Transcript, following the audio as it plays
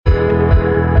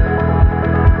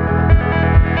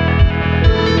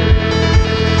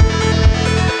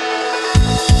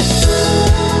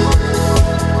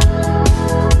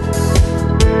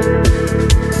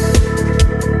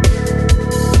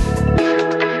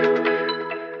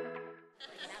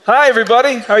Hi,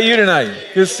 everybody. How are you tonight?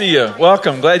 Good to see you.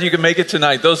 Welcome. Glad you can make it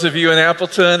tonight. Those of you in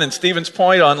Appleton and Stevens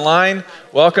Point online,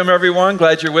 welcome, everyone.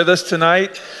 Glad you're with us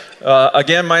tonight.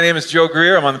 Again, my name is Joe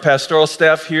Greer. I'm on the pastoral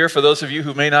staff here. For those of you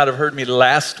who may not have heard me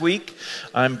last week,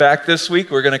 I'm back this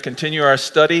week. We're going to continue our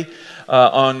study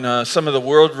on some of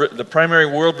the primary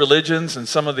world religions and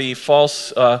some of the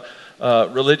false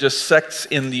religious sects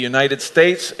in the United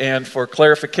States. And for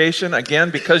clarification,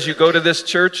 again, because you go to this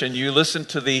church and you listen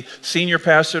to the senior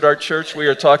pastor at our church, we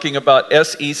are talking about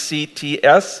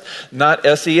S-E-C-T-S, not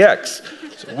S-E-X.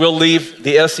 So we'll leave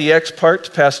the S-E-X part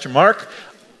to Pastor Mark.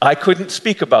 I couldn't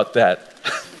speak about that,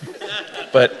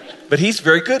 but he's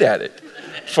very good at it.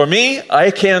 For me, I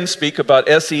can speak about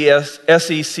S-E-C-T-S,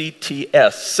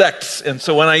 sects. And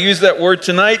so when I use that word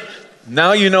tonight,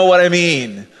 now you know what I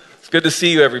mean. Good to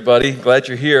see you, everybody. Glad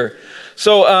you're here.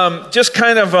 So just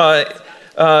kind of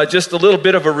just a little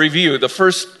bit of a review. The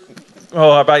first,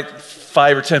 about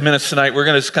 5 or 10 minutes tonight, we're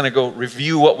going to just kind of go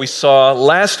review what we saw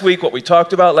last week, what we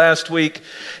talked about last week,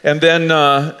 and then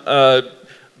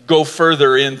go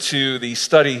further into the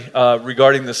study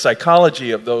regarding the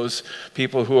psychology of those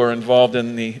people who are involved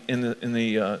in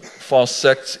the false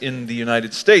sects in the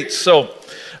United States. So,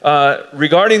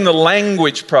 regarding the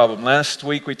language problem, last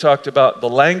week we talked about the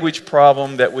language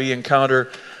problem that we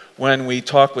encounter when we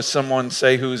talk with someone,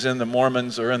 say, who's in the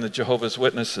Mormons or in the Jehovah's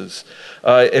Witnesses.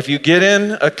 If you get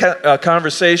in a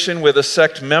conversation with a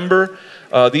sect member,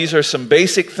 these are some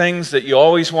basic things that you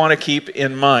always want to keep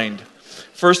in mind.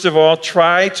 First of all,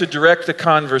 try to direct the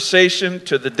conversation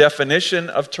to the definition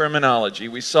of terminology.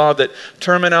 We saw that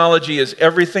terminology is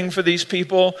everything for these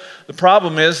people. The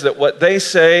problem is that what they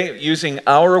say using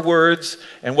our words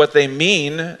and what they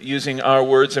mean using our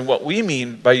words and what we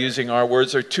mean by using our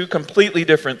words are two completely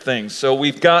different things. So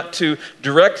we've got to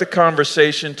direct the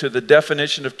conversation to the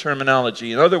definition of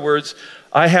terminology. In other words,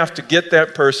 I have to get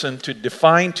that person to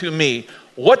define to me,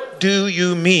 what do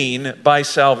you mean by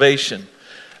salvation?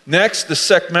 Next, the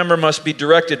sect member must be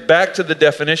directed back to the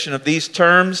definition of these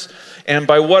terms, and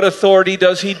by what authority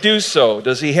does he do so?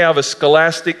 Does he have a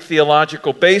scholastic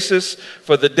theological basis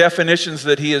for the definitions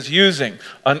that he is using?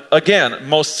 Again,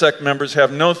 most sect members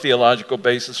have no theological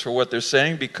basis for what they're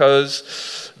saying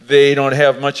because they don't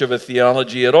have much of a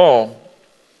theology at all.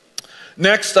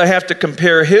 Next, I have to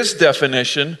compare his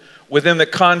definition within the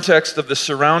context of the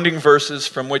surrounding verses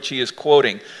from which he is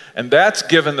quoting. And that's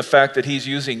given the fact that he's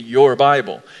using your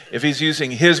Bible. If he's using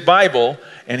his Bible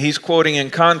and he's quoting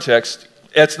in context,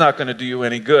 that's not going to do you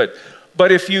any good.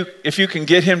 But if you can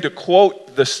get him to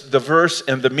quote the verse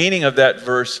and the meaning of that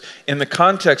verse in the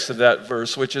context of that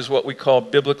verse, which is what we call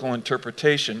biblical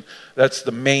interpretation, that's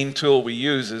the main tool we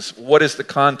use, is what is the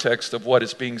context of what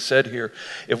is being said here.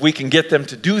 If we can get them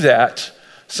to do that,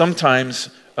 sometimes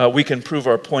we can prove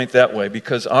our point that way,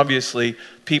 because obviously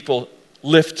people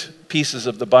lift pieces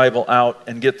of the Bible out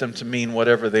and get them to mean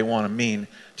whatever they want to mean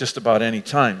just about any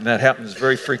time. And that happens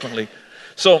very frequently.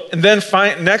 So, and then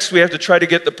next we have to try to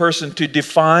get the person to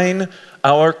define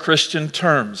our Christian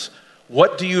terms.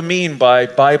 What do you mean by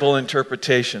Bible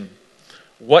interpretation?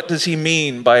 What does he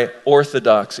mean by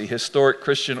orthodoxy, historic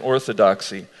Christian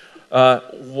orthodoxy?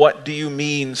 What do you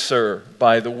mean, sir,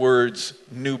 by the words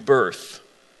new birth,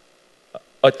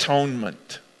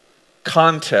 atonement,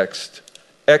 context,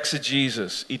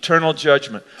 exegesis, eternal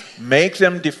judgment? Make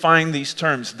them define these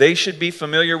terms. They should be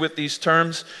familiar with these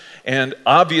terms, and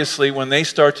obviously when they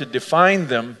start to define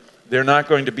them, they're not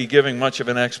going to be giving much of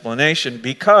an explanation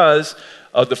because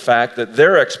of the fact that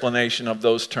their explanation of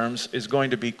those terms is going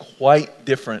to be quite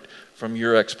different from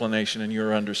your explanation and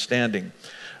your understanding.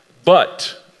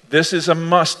 But this is a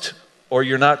must, or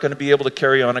you're not going to be able to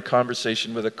carry on a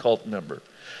conversation with a cult member.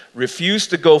 Refuse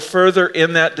to go further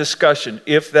in that discussion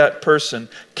if that person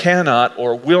cannot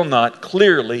or will not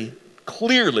clearly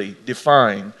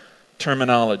define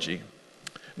terminology.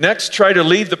 Next, try to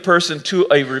lead the person to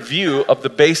a review of the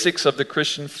basics of the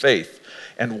Christian faith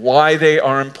and why they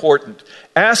are important.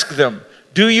 Ask them,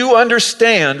 do you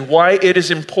understand why it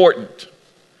is important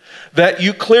that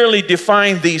you clearly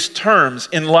define these terms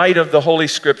in light of the Holy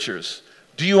Scriptures?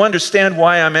 Do you understand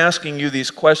why I'm asking you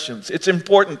these questions? It's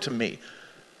important to me.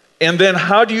 And then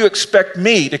how do you expect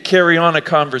me to carry on a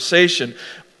conversation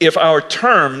if our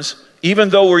terms, even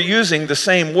though we're using the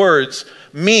same words,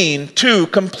 mean two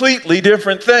completely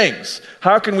different things?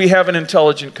 How can we have an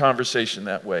intelligent conversation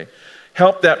that way?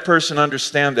 Help that person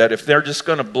understand that. If they're just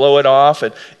going to blow it off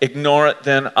and ignore it,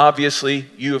 then obviously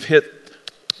you have hit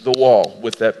the wall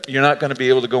with that. You're not going to be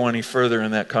able to go any further in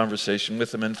that conversation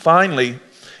with them. And finally,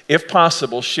 if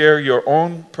possible, share your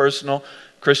own personal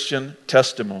Christian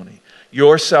testimony.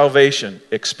 your salvation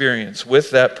experience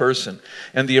with that person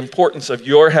and the importance of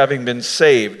your having been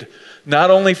saved, not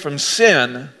only from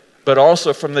sin, but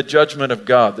also from the judgment of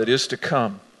God that is to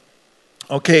come.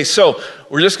 Okay, so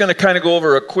we're just going to kind of go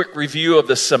over a quick review of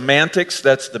the semantics.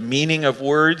 That's the meaning of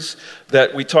words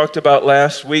that we talked about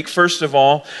last week. First of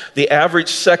all, the average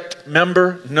sect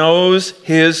member knows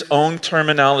his own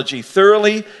terminology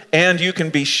thoroughly, and you can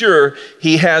be sure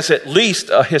he has at least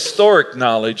a historic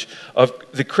knowledge of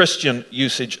the Christian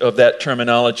usage of that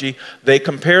terminology. They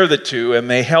compare the two, and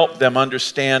they help them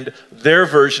understand their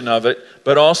version of it,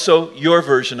 but also your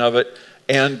version of it.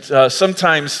 And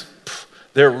sometimes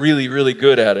they're really, really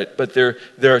good at it, but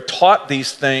they're taught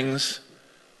these things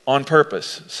on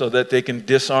purpose so that they can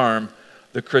disarm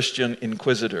the Christian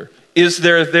inquisitor.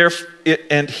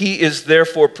 And he is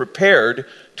therefore prepared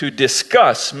to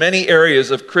discuss many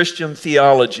areas of Christian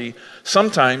theology.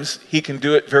 Sometimes he can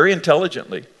do it very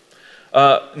intelligently.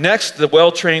 Next, the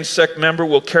well-trained sect member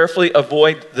will carefully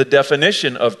avoid the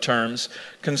definition of terms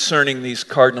concerning these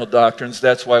cardinal doctrines.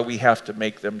 That's why we have to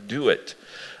make them do it.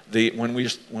 When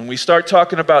we start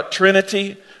talking about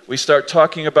Trinity, we start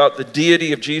talking about the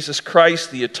deity of Jesus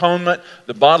Christ, the atonement,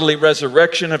 the bodily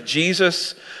resurrection of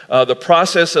Jesus, the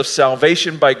process of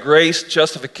salvation by grace,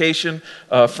 justification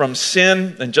from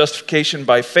sin, and justification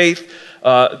by faith.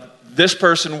 This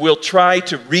person will try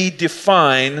to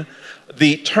redefine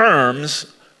the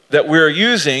terms that we're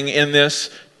using in this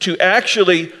to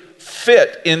actually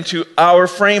fit into our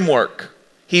framework.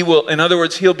 In other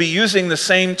words, he'll be using the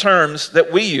same terms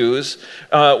that we use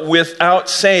without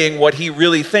saying what he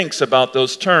really thinks about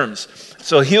those terms.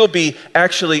 So he'll be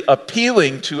actually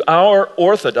appealing to our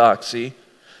orthodoxy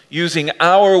using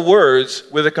our words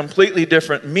with a completely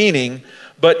different meaning,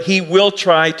 but he will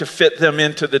try to fit them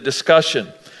into the discussion.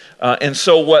 And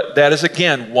so that is,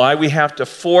 again, why we have to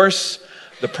force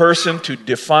the person to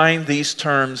define these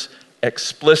terms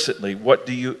explicitly. What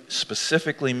do you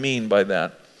specifically mean by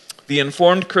that? The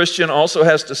informed Christian also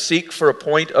has to seek for a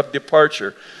point of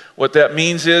departure. What that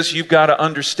means is you've got to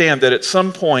understand that at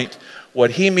some point,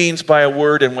 what he means by a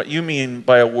word and what you mean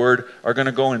by a word are going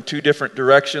to go in two different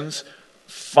directions.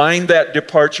 Find that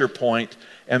departure point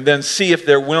and then see if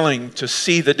they're willing to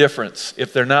see the difference.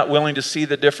 If they're not willing to see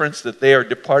the difference, that they are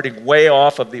departing way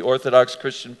off of the Orthodox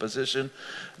Christian position,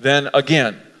 then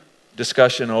again,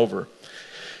 discussion over.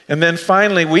 And then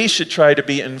finally, we should try to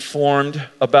be informed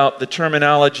about the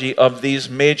terminology of these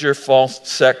major false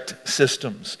sect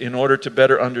systems in order to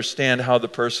better understand how the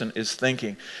person is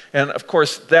thinking. And of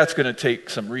course, that's going to take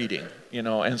some reading,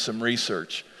 and some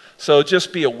research. So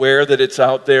just be aware that it's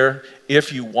out there.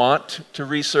 If you want to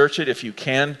research it, if you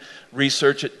can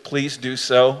research it, please do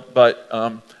so. But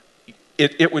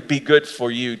it would be good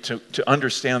for you to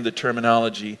understand the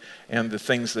terminology and the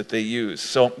things that they use.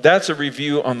 So that's a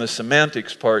review on the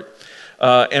semantics part.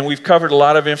 And we've covered a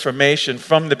lot of information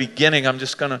from the beginning. I'm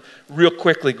just going to real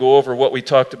quickly go over what we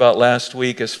talked about last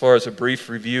week as far as a brief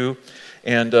review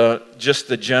and just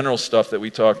the general stuff that we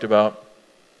talked about.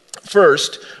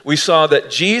 First, we saw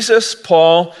that Jesus,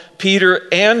 Paul, Peter,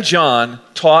 and John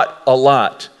taught a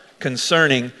lot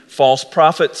concerning false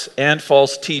prophets and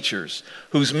false teachers,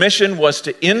 whose mission was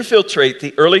to infiltrate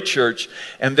the early church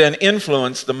and then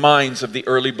influence the minds of the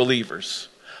early believers.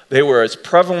 They were as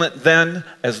prevalent then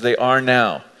as they are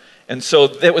now. And so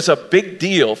it was a big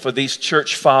deal for these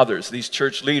church fathers, these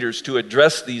church leaders, to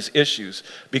address these issues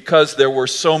because there were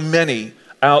so many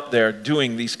out there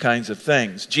doing these kinds of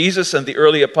things. Jesus and the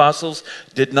early apostles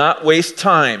did not waste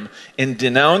time in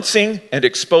denouncing and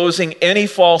exposing any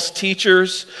false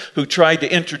teachers who tried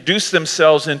to introduce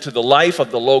themselves into the life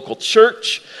of the local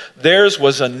church. Theirs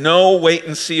was a no wait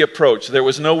and see approach. There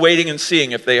was no waiting and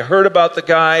seeing. If they heard about the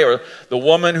guy or the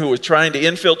woman who was trying to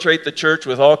infiltrate the church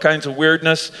with all kinds of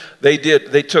weirdness, they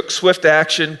took swift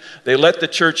action. They let the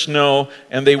church know,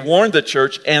 and they warned the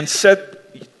church and said,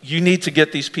 you need to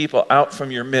get these people out from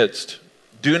your midst.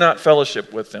 Do not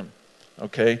fellowship with them,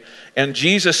 okay? And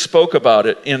Jesus spoke about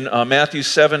it in Matthew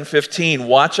 7:15.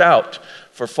 Watch out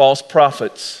for false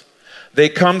prophets. They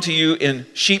come to you in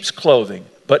sheep's clothing,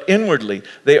 but inwardly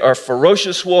they are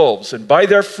ferocious wolves, and by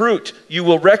their fruit you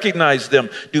will recognize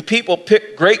them. Do people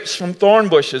pick grapes from thorn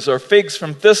bushes or figs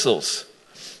from thistles?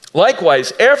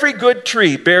 Likewise, every good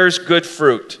tree bears good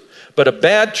fruit, but a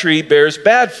bad tree bears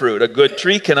bad fruit. A good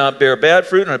tree cannot bear bad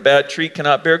fruit, and a bad tree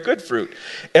cannot bear good fruit.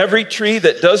 Every tree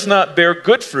that does not bear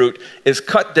good fruit is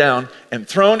cut down and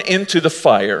thrown into the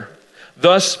fire.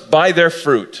 Thus, by their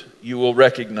fruit, you will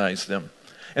recognize them.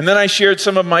 And then I shared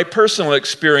some of my personal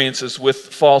experiences with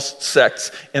false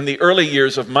sects in the early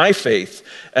years of my faith,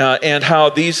 and how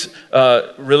these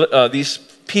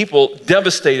people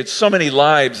devastated so many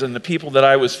lives and the people that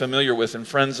I was familiar with and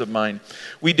friends of mine.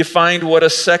 We defined what a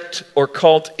sect or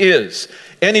cult is.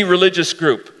 Any religious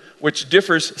group which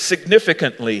differs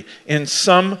significantly in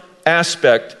some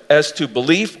aspect as to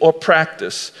belief or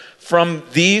practice from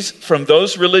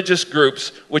those religious groups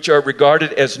which are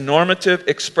regarded as normative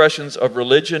expressions of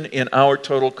religion in our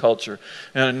total culture.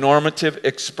 And a normative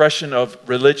expression of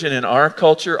religion in our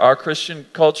culture, our Christian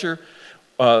culture,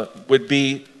 would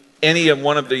be any of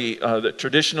one of the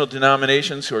traditional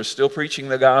denominations who are still preaching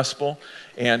the gospel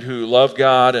and who love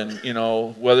God, and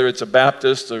whether it's a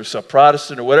Baptist or a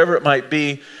Protestant or whatever it might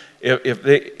be,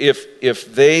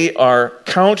 if they are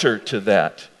counter to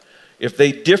that, if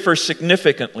they differ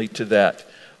significantly to that,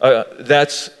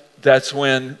 that's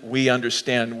when we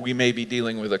understand we may be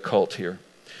dealing with a cult here.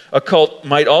 A cult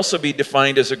might also be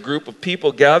defined as a group of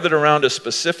people gathered around a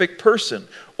specific person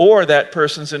or that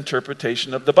person's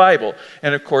interpretation of the Bible.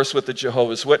 And of course, with the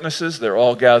Jehovah's Witnesses, they're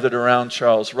all gathered around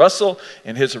Charles Russell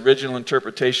and his original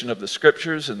interpretation of the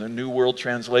Scriptures and the New World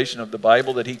Translation of the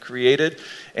Bible that he created.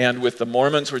 And with the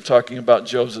Mormons, we're talking about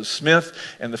Joseph Smith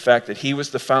and the fact that he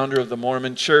was the founder of the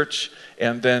Mormon Church.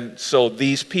 And then, so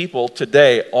these people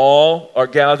today all are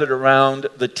gathered around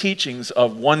the teachings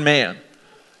of one man.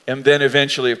 And then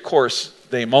eventually, of course,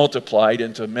 they multiplied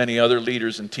into many other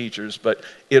leaders and teachers, but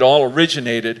it all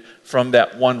originated from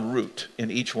that one root in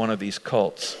each one of these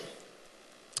cults.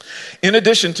 In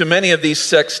addition to many of these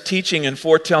sects teaching and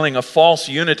foretelling a false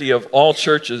unity of all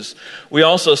churches, we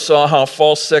also saw how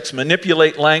false sects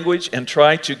manipulate language and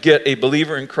try to get a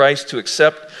believer in Christ to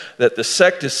accept that the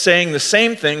sect is saying the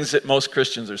same things that most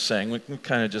Christians are saying. We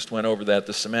kind of just went over that,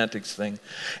 the semantics thing.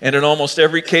 And in almost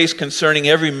every case concerning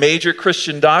every major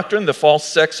Christian doctrine, the false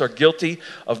sects are guilty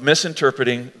of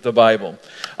misinterpreting the Bible.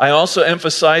 I also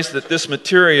emphasize that this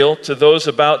material to those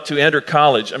about to enter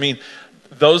college,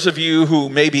 those of you who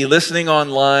may be listening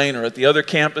online or at the other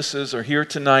campuses or here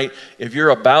tonight, if you're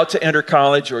about to enter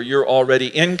college or you're already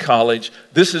in college,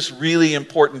 this is really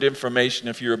important information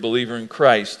if you're a believer in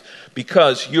Christ,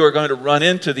 because you are going to run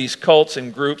into these cults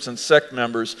and groups and sect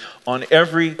members on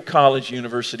every college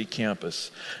university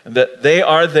campus. And that they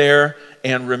are there,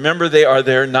 and remember, they are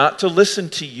there not to listen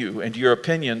to you and your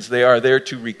opinions. They are there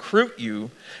to recruit you,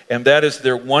 and that is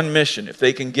their one mission, if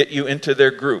they can get you into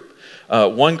their group.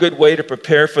 One good way to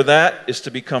prepare for that is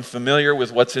to become familiar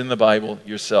with what's in the Bible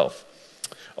yourself.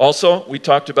 Also, we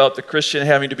talked about the Christian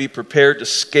having to be prepared to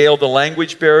scale the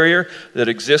language barrier that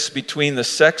exists between the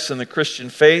sects and the Christian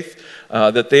faith,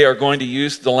 that they are going to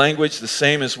use the language the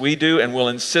same as we do and will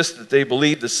insist that they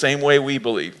believe the same way we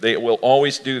believe. They will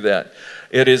always do that.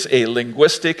 It is a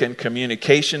linguistic and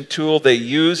communication tool they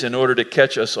use in order to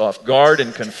catch us off guard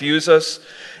and confuse us.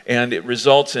 And it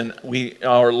results in we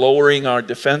are lowering our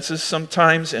defenses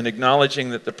sometimes and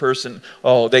acknowledging that the person,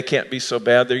 they can't be so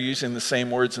bad. They're using the same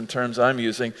words and terms I'm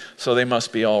using, so they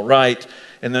must be all right.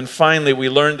 And then finally, we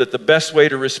learned that the best way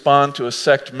to respond to a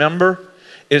sect member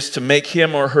is to make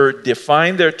him or her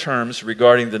define their terms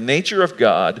regarding the nature of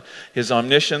God, His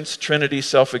omniscience, Trinity,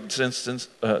 self-existence,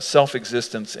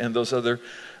 and those other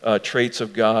traits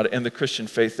of God and the Christian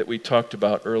faith that we talked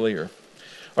about earlier.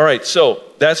 All right, so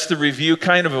that's the review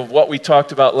kind of what we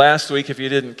talked about last week. If you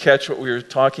didn't catch what we were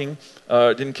talking,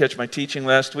 didn't catch my teaching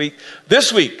last week.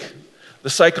 This week, the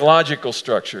psychological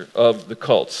structure of the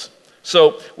cults.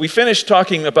 So we finished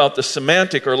talking about the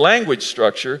semantic or language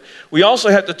structure. We also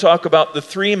have to talk about the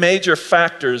three major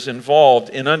factors involved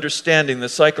in understanding the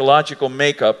psychological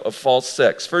makeup of false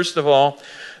sects. First of all,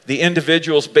 the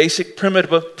individual's basic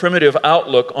primitive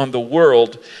outlook on the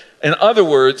world. In other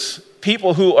words,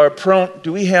 people who are prone.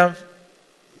 Do we have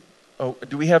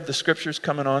the scriptures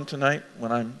coming on tonight?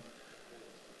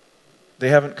 They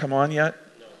haven't come on yet.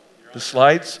 The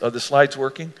slides. Are the slides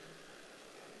working?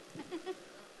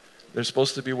 They're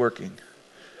supposed to be working.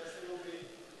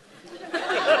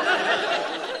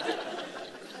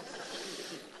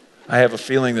 I have a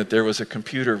feeling that there was a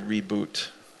computer reboot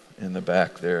in the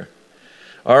back there.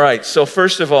 All right. So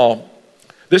first of all,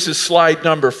 this is slide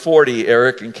number 40,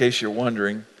 Eric, in case you're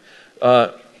wondering.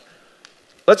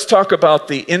 Let's talk about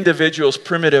the individual's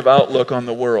primitive outlook on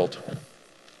the world.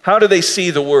 How do they see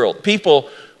the world? People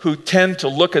who tend to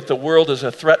look at the world as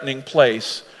a threatening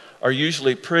place are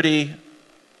usually pretty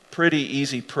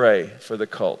easy prey for the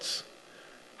cults.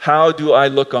 How do I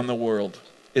look on the world?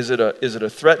 Is it a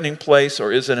threatening place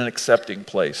or is it an accepting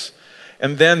place?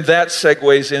 And then that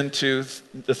segues into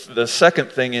the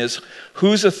second thing is,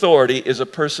 whose authority is a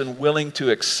person willing to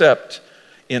accept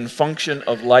in function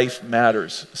of life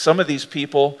matters? Some of these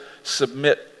people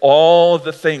submit all of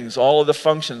the things, all of the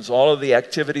functions, all of the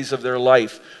activities of their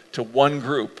life to one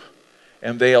group.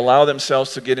 And they allow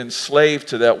themselves to get enslaved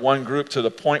to that one group to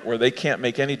the point where they can't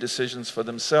make any decisions for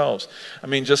themselves. I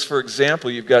mean, just for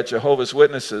example, you've got Jehovah's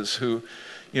Witnesses who,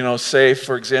 say,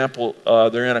 for example,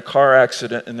 they're in a car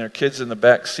accident and their kid's in the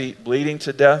back seat bleeding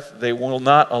to death. They will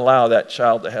not allow that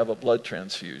child to have a blood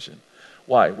transfusion.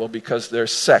 Why? Well, because their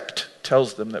sect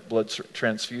tells them that blood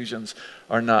transfusions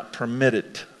are not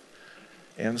permitted.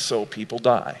 And so people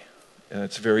die. And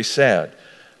it's very sad.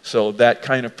 So that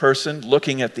kind of person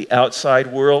looking at the outside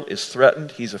world is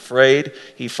threatened. He's afraid.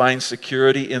 He finds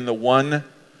security in the one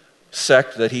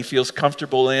sect that he feels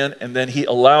comfortable in, and then he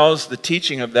allows the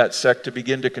teaching of that sect to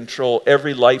begin to control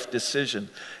every life decision,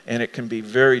 and it can be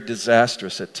very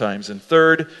disastrous at times. And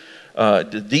third,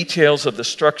 the details of the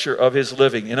structure of his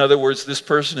living. In other words, this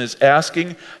person is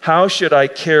asking, how should I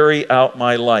carry out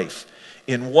my life?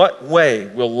 In what way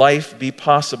will life be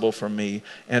possible for me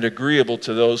and agreeable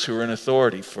to those who are in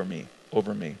authority for me,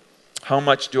 over me? How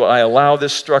much do I allow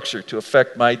this structure to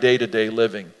affect my day-to-day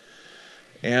living?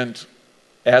 And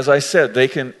as I said,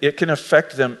 it can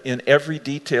affect them in every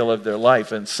detail of their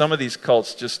life. And some of these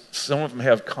cults, some of them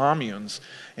have communes.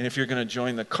 And if you're going to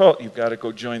join the cult, you've got to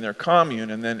go join their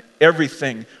commune. And then every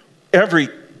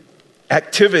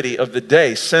activity of the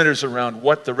day centers around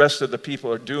what the rest of the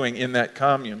people are doing in that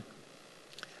commune.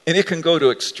 And it can go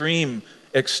to extreme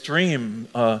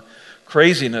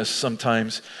craziness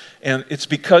sometimes. And it's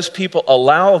because people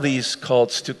allow these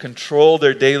cults to control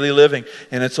their daily living.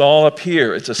 And it's all up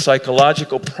here. It's a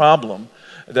psychological problem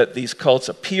that these cults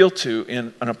appeal to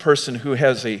in a person who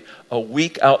has a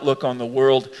weak outlook on the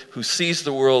world, who sees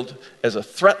the world as a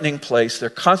threatening place.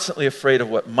 They're constantly afraid of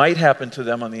what might happen to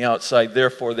them on the outside.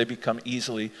 Therefore, they become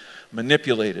easily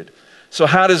manipulated. So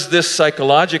how does this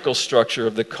psychological structure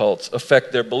of the cults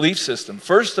affect their belief system?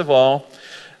 First of all,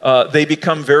 they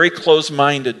become very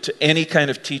close-minded to any kind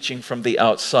of teaching from the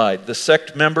outside. The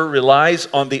sect member relies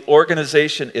on the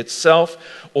organization itself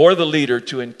or the leader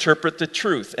to interpret the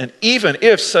truth. And even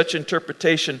if such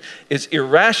interpretation is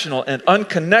irrational and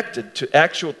unconnected to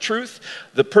actual truth,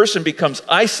 the person becomes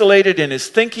isolated in his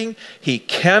thinking. He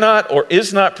cannot or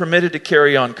is not permitted to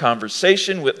carry on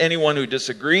conversation with anyone who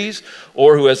disagrees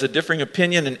or who has a differing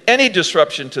opinion, and any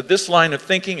disruption to this line of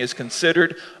thinking is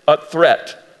considered a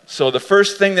threat. So the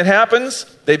first thing that happens,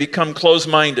 they become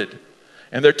closed-minded.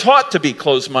 And they're taught to be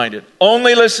closed-minded.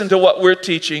 Only listen to what we're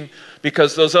teaching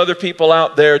because those other people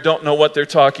out there don't know what they're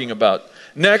talking about.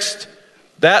 Next,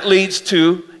 that leads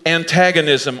to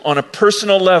antagonism on a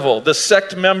personal level. The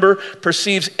sect member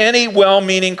perceives any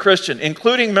well-meaning Christian,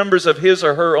 including members of his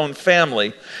or her own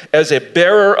family, as a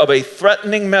bearer of a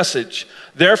threatening message.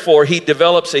 Therefore, he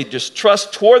develops a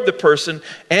distrust toward the person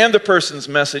and the person's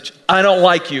message. I don't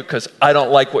like you because I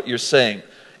don't like what you're saying.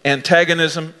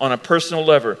 Antagonism on a personal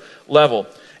level.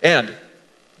 And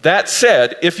that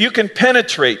said, if you can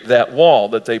penetrate that wall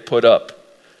that they put up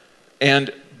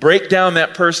and break down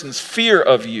that person's fear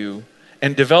of you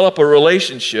and develop a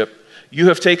relationship, you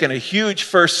have taken a huge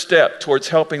first step towards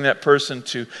helping that person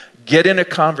to get in a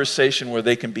conversation where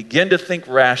they can begin to think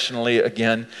rationally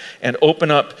again and open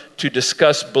up to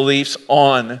discuss beliefs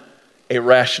on a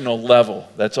rational level.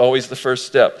 That's always the first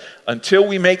step. Until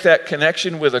we make that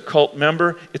connection with a cult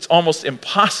member, it's almost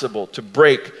impossible to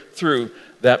break through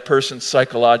that person's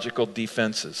psychological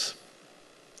defenses.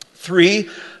 3,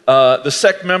 the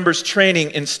sect member's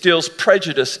training instills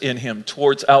prejudice in him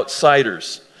towards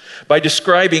outsiders by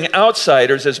describing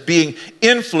outsiders as being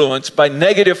influenced by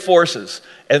negative forces.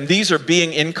 And these are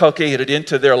being inculcated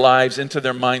into their lives, into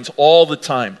their minds all the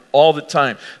time.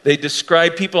 They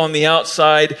describe people on the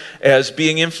outside as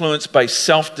being influenced by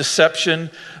self-deception.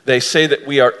 They say that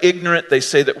we are ignorant. They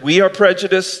say that we are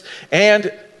prejudiced.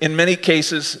 And in many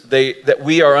cases, that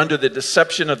we are under the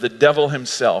deception of the devil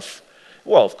himself.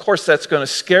 Well, of course, that's going to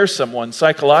scare someone.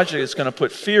 Psychologically, it's going to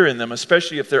put fear in them,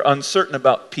 especially if they're uncertain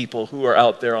about people who are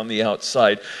out there on the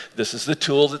outside. This is the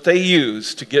tool that they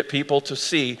use to get people to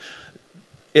see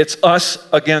it's us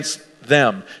against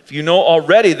them. If you know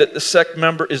already that the sect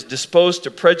member is disposed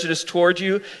to prejudice toward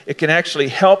you, it can actually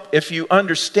help if you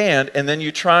understand, and then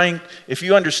if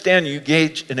you understand, you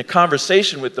engage in a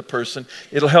conversation with the person,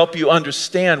 it'll help you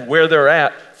understand where they're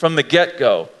at from the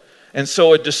get-go. And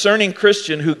so a discerning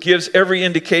Christian who gives every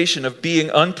indication of being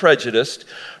unprejudiced,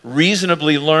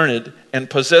 reasonably learned, and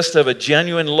possessed of a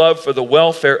genuine love for the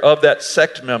welfare of that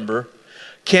sect member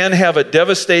can have a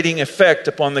devastating effect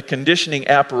upon the conditioning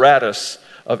apparatus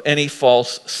of any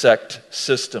false sect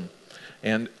system.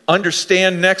 And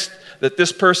understand next that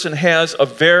this person has a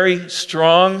very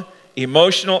strong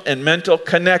emotional and mental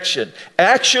connection,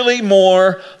 actually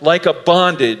more like a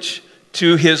bondage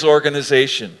to his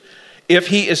organization. If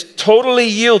he is totally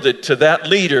yielded to that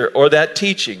leader or that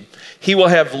teaching, he will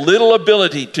have little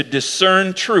ability to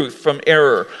discern truth from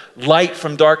error, light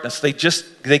from darkness. They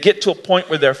get to a point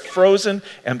where they're frozen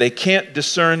and they can't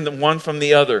discern the one from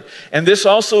the other. And this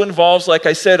also involves, like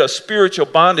I said, a spiritual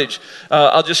bondage.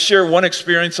 I'll just share one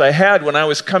experience I had when I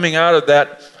was coming out of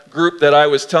that group that I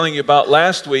was telling you about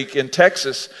last week in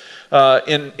Texas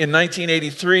in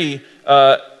 1983.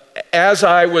 As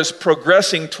I was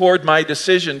progressing toward my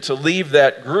decision to leave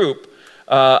that group,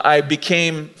 I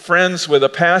became friends with a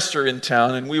pastor in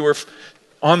town, and we were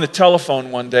on the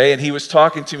telephone one day, and he was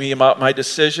talking to me about my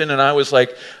decision, and I was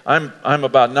like, I'm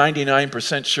about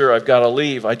 99% sure I've got to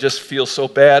leave. I just feel so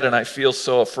bad, and I feel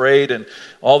so afraid, and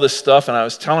all this stuff, and I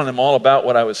was telling him all about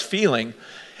what I was feeling.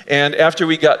 And after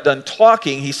we got done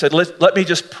talking, he said, let me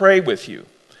just pray with you.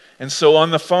 And so on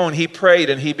the phone, he prayed,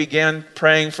 and he began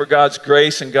praying for God's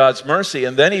grace and God's mercy,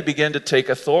 and then he began to take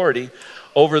authority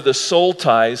over the soul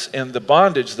ties and the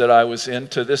bondage that I was in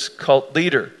to this cult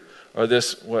leader, or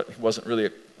this, what wasn't really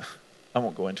I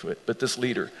won't go into it, but this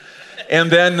leader. And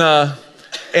then,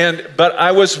 but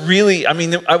I was really,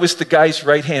 I was the guy's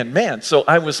right-hand man. So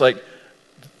I was like,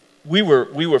 we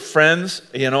were friends.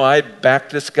 I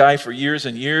backed this guy for years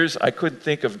and years. I couldn't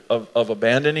think of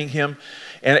abandoning him.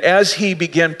 And as he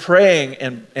began praying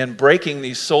and breaking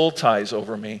these soul ties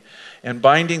over me, and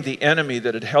binding the enemy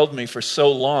that had held me for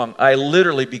so long, I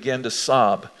literally began to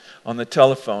sob on the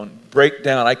telephone, break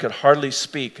down. I could hardly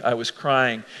speak. I was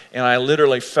crying, and I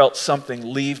literally felt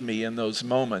something leave me in those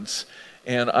moments.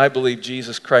 And I believe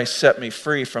Jesus Christ set me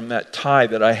free from that tie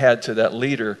that I had to that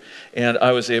leader, and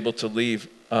I was able to leave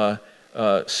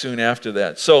soon after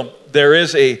that. So there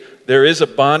is a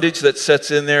bondage that sets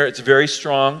in there. It's very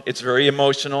strong. It's very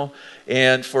emotional.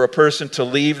 And for a person to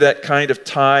leave that kind of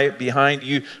tie behind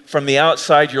you, from the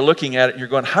outside, you're looking at it and you're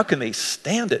going, how can they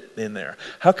stand it in there?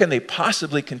 How can they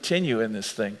possibly continue in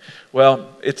this thing? Well,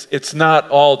 it's not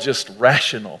all just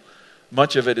rational.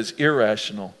 Much of it is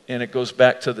irrational. And it goes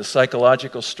back to the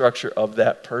psychological structure of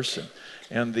that person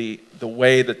and the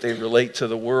way that they relate to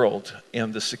the world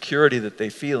and the security that they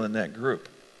feel in that group.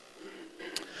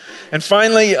 And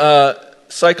finally,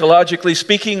 psychologically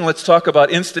speaking, let's talk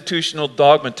about institutional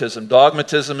dogmatism.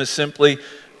 Dogmatism is simply,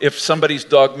 if somebody's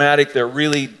dogmatic,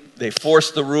 they force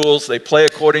the rules, they play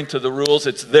according to the rules.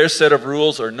 It's their set of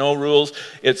rules or no rules.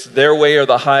 It's their way or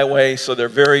the highway, so they're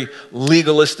very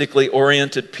legalistically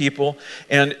oriented people.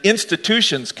 And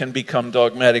institutions can become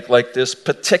dogmatic like this,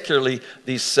 particularly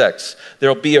these sects.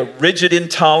 There'll be a rigid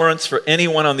intolerance for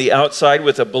anyone on the outside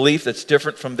with a belief that's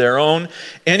different from their own.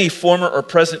 Any former or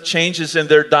present changes in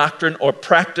their doctrine or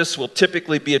practice will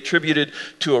typically be attributed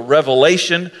to a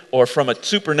revelation or from a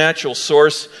supernatural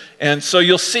source. And so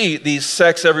you'll see these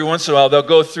sects every once in a while, they'll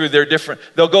go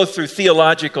through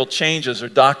theological changes or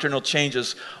doctrinal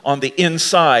changes on the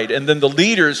inside. And then the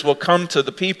leaders will come to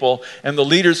the people and the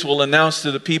leaders will announce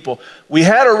to the people, we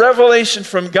had a revelation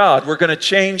from God. We're going to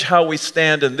change how we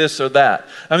stand in this or that.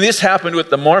 This happened with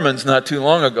the Mormons not too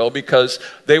long ago because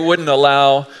they wouldn't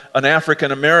allow an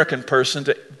African American person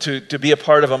to be a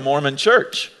part of a Mormon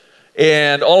church.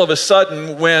 And all of a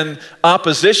sudden, when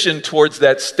opposition towards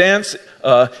that stance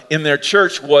in their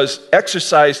church was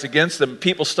exercised against them,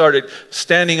 people started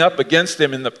standing up against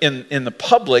them in the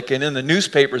public and in the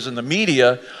newspapers and the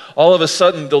media. All of a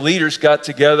sudden, the leaders got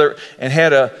together and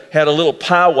had a little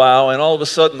powwow, and all of a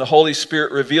sudden, the Holy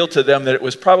Spirit revealed to them that it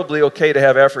was probably okay to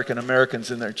have African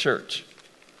Americans in their church.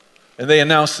 And they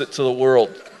announced it to the world,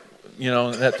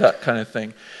 that kind of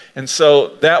thing. And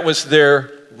so that was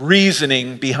their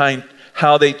reasoning behind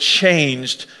how they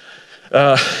changed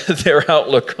their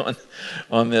outlook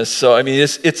on this. So,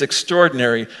 it's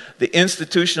extraordinary. The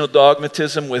institutional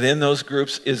dogmatism within those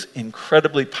groups is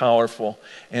incredibly powerful,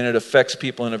 and it affects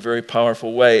people in a very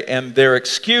powerful way. And their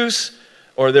excuse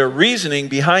or their reasoning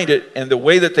behind it and the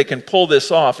way that they can pull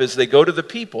this off is they go to the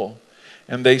people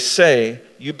and they say,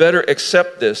 you better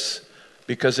accept this,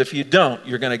 because if you don't,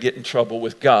 you're going to get in trouble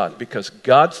with God, because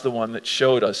God's the one that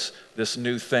showed us this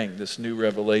new thing, this new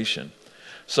revelation.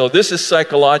 So this is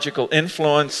psychological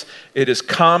influence. It is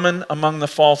common among the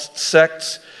false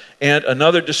sects. And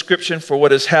another description for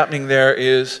what is happening there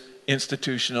is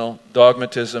institutional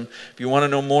dogmatism. If you want to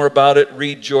know more about it,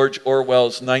 read George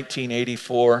Orwell's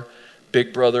 1984,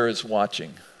 Big Brother is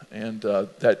Watching. And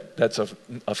that's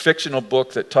a fictional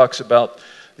book that talks about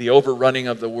the overrunning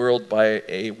of the world by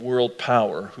a world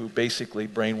power who basically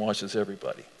brainwashes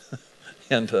everybody.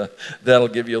 And that'll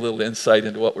give you a little insight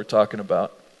into what we're talking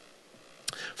about.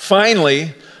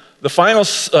 Finally, The final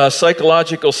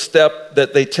psychological step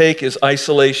that they take is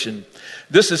isolation.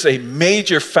 This is a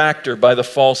major factor by the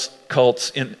false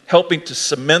cults in helping to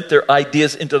cement their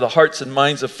ideas into the hearts and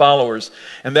minds of followers,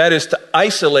 and that is to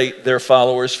isolate their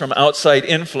followers from outside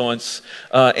influence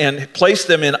and place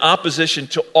them in opposition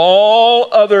to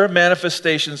all other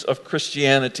manifestations of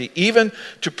Christianity, even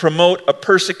to promote a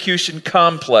persecution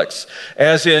complex,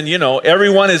 as in,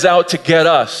 everyone is out to get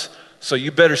us. So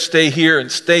you better stay here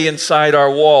and stay inside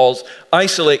our walls.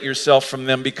 Isolate yourself from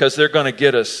them because they're going to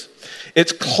get us.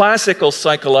 It's classical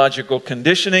psychological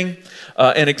conditioning.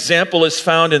 An example is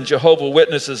found in Jehovah's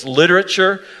Witnesses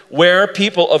literature, where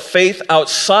people of faith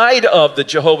outside of the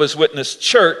Jehovah's Witness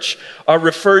church are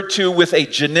referred to with a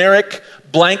generic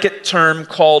blanket term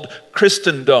called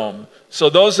Christendom. So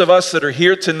those of us that are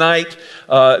here tonight,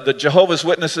 the Jehovah's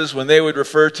Witnesses, when they would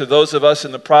refer to those of us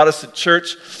in the Protestant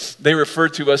church, they refer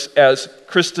to us as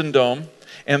Christendom.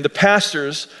 And the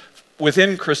pastors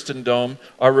within Christendom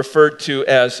are referred to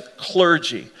as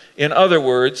clergy. In other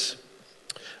words,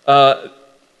 there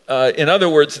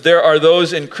are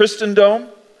those in Christendom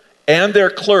and their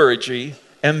clergy,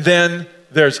 and then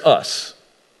there's us.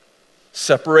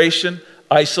 Separation,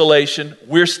 isolation.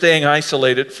 We're staying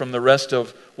isolated from the rest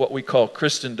of what we call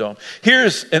Christendom.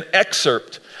 Here's an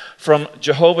excerpt from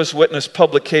Jehovah's Witness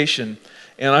publication,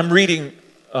 and I'm reading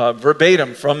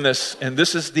verbatim from this, and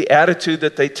this is the attitude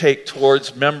that they take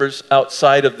towards members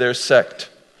outside of their sect.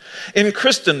 In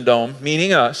Christendom,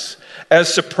 meaning us,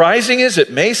 as surprising as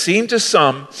it may seem to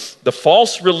some, the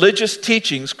false religious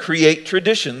teachings create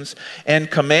traditions, and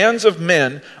commands of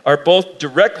men are both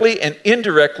directly and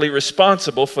indirectly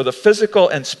responsible for the physical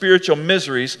and spiritual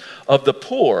miseries of the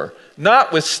poor,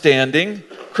 notwithstanding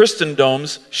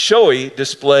Christendom's showy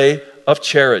display of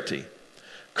charity.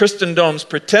 Christendom's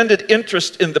pretended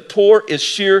interest in the poor is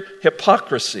sheer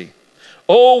hypocrisy.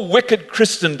 O wicked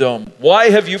Christendom,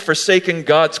 why have you forsaken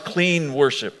God's clean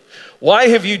worship? Why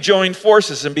have you joined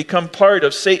forces and become part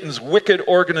of Satan's wicked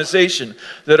organization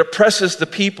that oppresses the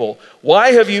people?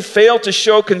 Why have you failed to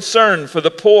show concern for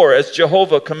the poor as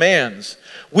Jehovah commands?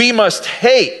 We must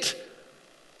hate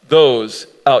those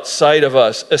outside of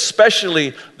us,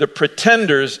 especially the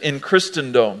pretenders in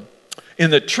Christendom.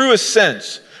 In the truest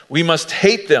sense, we must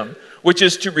hate them, which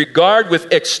is to regard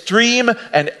with extreme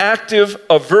and active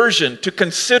aversion, to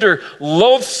consider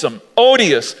loathsome,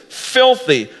 odious,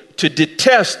 filthy, to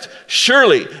detest.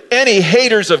 Surely any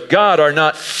haters of God are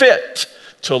not fit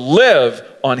to live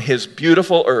on his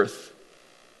beautiful earth.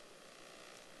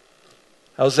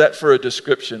 How's that for a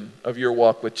description of your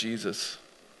walk with Jesus?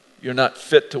 You're not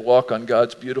fit to walk on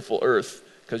God's beautiful earth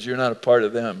because you're not a part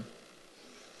of them.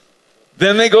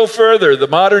 Then they go further. The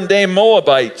modern day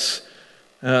Moabites.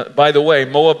 By the way,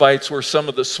 Moabites were some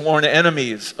of the sworn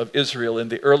enemies of Israel in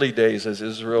the early days as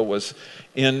Israel was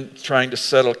trying to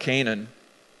settle Canaan.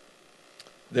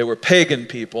 They were pagan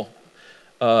people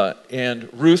and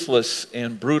ruthless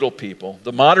and brutal people.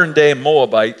 The modern day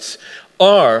Moabites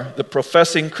are the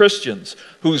professing Christians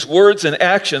whose words and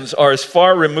actions are as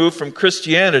far removed from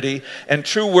Christianity and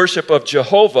true worship of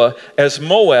Jehovah as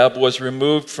Moab was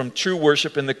removed from true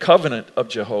worship in the covenant of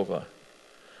Jehovah.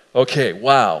 Okay,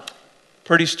 wow.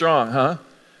 Pretty strong, huh?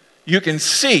 You can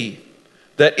see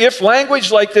that if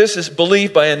language like this is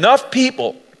believed by enough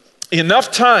people,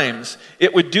 enough times,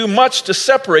 it would do much to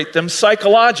separate them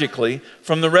psychologically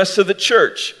from the rest of the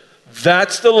church.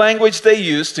 That's the language they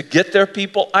use to get their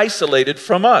people isolated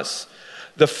from us.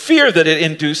 The fear that it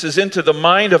induces into the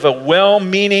mind of a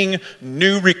well-meaning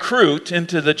new recruit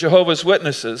into the Jehovah's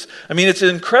Witnesses. I mean, it's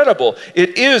incredible.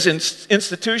 It is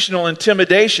institutional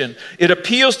intimidation. It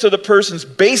appeals to the person's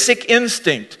basic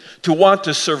instinct to want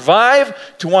to survive,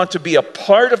 to want to be a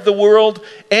part of the world,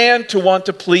 and to want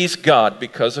to please God.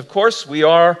 Because, of course, we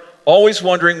are always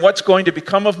wondering what's going to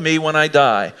become of me when I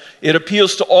die. It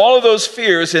appeals to all of those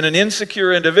fears in an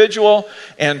insecure individual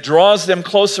and draws them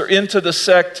closer into the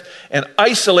sect and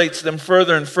isolates them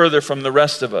further and further from the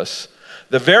rest of us.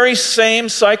 The very same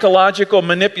psychological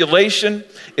manipulation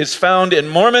is found in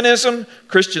Mormonism,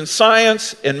 Christian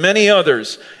Science, and many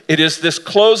others. It is this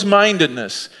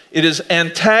closed-mindedness. It is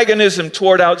antagonism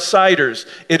toward outsiders.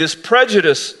 It is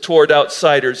prejudice toward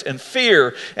outsiders and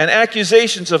fear and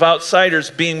accusations of outsiders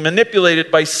being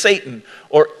manipulated by Satan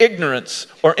or ignorance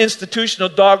or institutional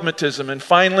dogmatism, and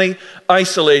finally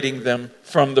isolating them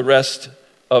from the rest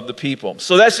of the people.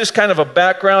 So that's just kind of a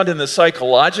background in the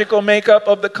psychological makeup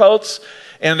of the cults.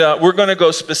 And we're going to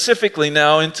go specifically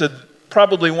now into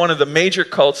probably one of the major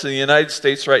cults in the United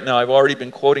States right now. I've already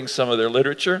been quoting some of their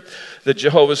literature, the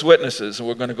Jehovah's Witnesses. And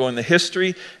we're going to go in the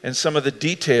history and some of the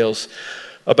details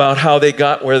about how they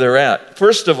got where they're at.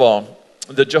 First of all,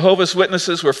 the Jehovah's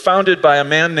Witnesses were founded by a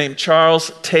man named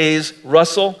Charles Taze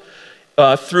Russell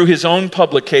through his own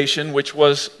publication, which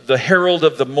was the Herald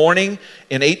of the Morning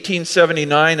in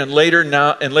 1879, and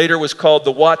later was called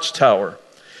the Watchtower.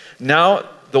 Now,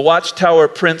 the Watchtower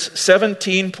prints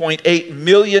 17.8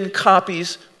 million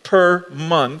copies per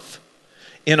month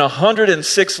in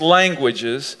 106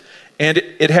 languages, and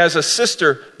it has a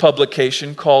sister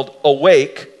publication called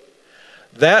Awake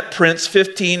that prints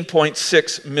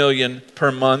 15.6 million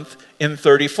per month in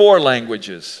 34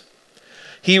 languages.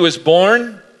 He was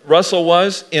born, Russell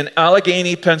was, in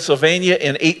Allegheny, Pennsylvania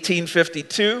in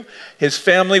 1852. His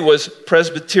family was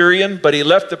Presbyterian, but he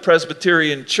left the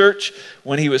Presbyterian church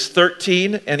when he was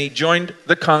 13 and he joined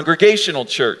the Congregational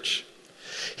church.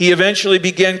 He eventually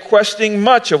began questioning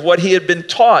much of what he had been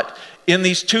taught in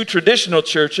these two traditional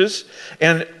churches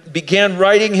and began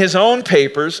writing his own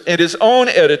papers and his own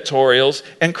editorials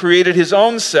and created his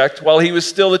own sect while he was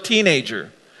still a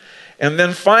teenager. And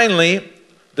then finally,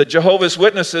 the Jehovah's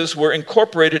Witnesses were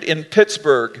incorporated in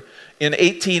Pittsburgh in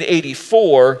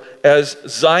 1884 as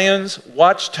Zion's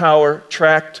Watchtower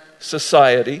Tract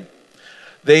Society.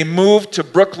 They moved to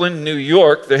Brooklyn, New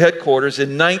York, their headquarters,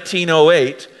 in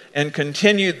 1908 and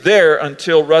continued there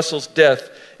until Russell's death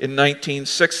in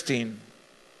 1916.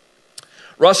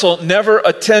 Russell never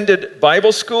attended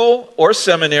Bible school or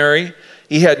seminary.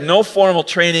 He had no formal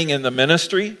training in the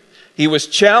ministry. He was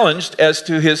challenged as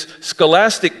to his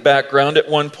scholastic background at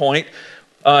one point.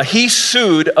 He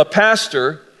sued a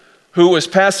pastor who was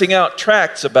passing out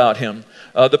tracts about him.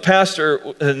 The pastor,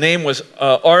 his name was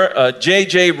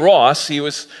J.J. Ross. He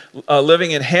was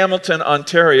living in Hamilton,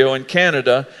 Ontario in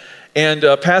Canada, and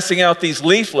passing out these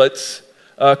leaflets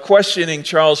questioning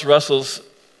Charles Russell's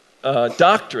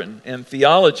doctrine and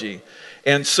theology.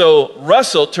 And so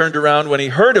Russell turned around when he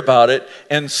heard about it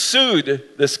and sued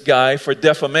this guy for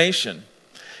defamation.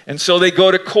 And so they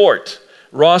go to court.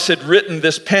 Ross had written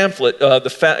this pamphlet.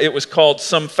 It was called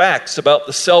Some Facts About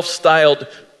the Self-Styled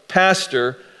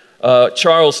Pastor,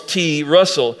 Charles T.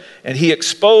 Russell. And he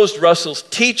exposed Russell's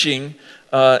teaching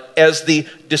as the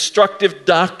destructive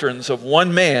doctrines of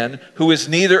one man who is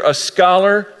neither a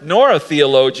scholar nor a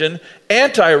theologian,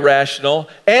 anti-rational,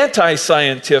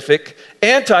 anti-scientific,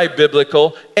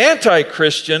 anti-biblical,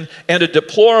 anti-Christian, and a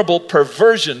deplorable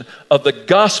perversion of the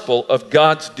gospel of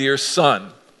God's dear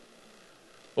Son.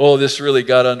 Oh, this really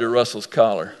got under Russell's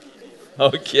collar.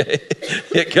 Okay,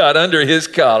 it got under his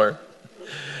collar.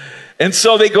 And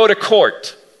so they go to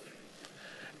court.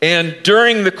 And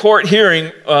during the court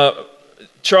hearing,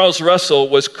 Charles Russell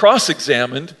was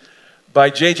cross-examined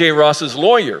by J.J. Ross's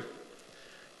lawyer,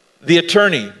 the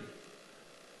attorney.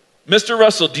 Mr.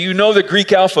 Russell, do you know the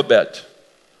Greek alphabet?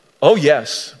 Oh,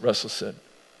 yes, Russell said.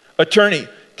 Attorney,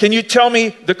 can you tell me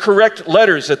the correct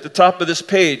letters at the top of this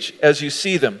page as you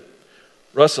see them?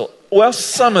 Russell, well,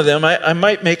 some of them. I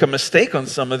might make a mistake on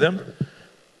some of them.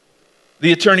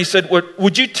 The attorney said,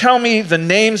 would you tell me the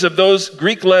names of those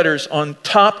Greek letters on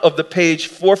top of the page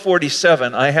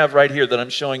 447 I have right here that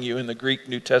I'm showing you in the Greek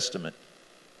New Testament?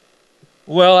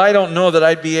 Well, I don't know that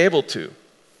I'd be able to.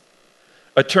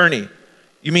 Attorney,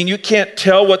 you mean you can't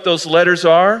tell what those letters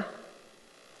are?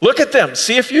 Look at them,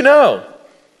 see if you know.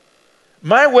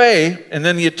 My way, and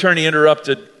then the attorney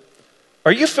interrupted,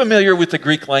 are you familiar with the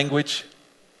Greek language?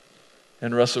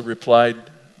 And Russell replied,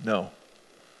 no.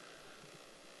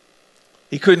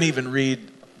 He couldn't even read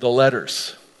the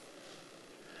letters.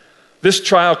 This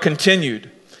trial continued,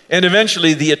 and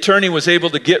eventually the attorney was able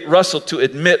to get Russell to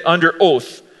admit under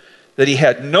oath that he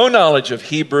had no knowledge of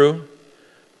Hebrew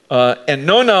and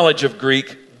no knowledge of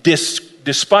Greek,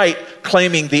 despite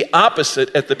claiming the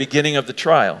opposite at the beginning of the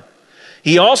trial.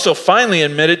 He also finally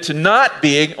admitted to not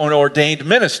being an ordained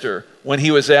minister. When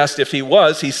he was asked if he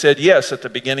was, he said yes at the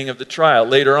beginning of the trial.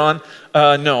 Later on,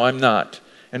 no, I'm not.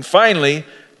 And finally,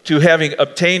 to having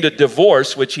obtained a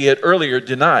divorce, which he had earlier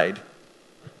denied.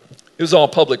 It was all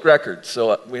public record,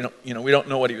 so we don't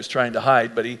know what he was trying to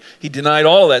hide, but he denied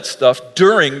all that stuff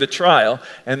during the trial,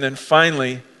 and then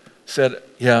finally said,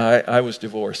 yeah, I was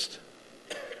divorced.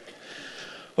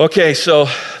 Okay, so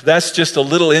that's just a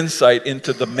little insight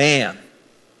into the man.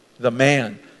 The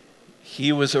man.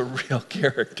 He was a real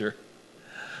character.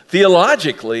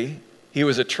 Theologically, he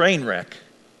was a train wreck.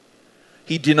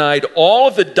 He denied all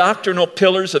of the doctrinal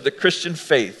pillars of the Christian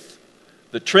faith: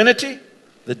 the Trinity,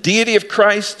 the deity of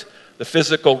Christ, the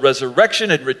physical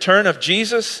resurrection and return of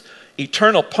Jesus,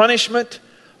 eternal punishment,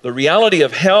 the reality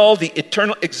of hell, the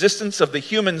eternal existence of the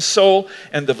human soul,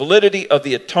 and the validity of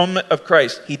the atonement of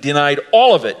Christ. He denied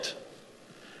all of it.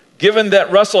 Given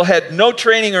that Russell had no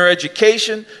training or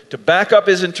education to back up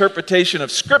his interpretation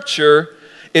of Scripture,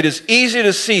 it is easy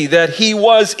to see that he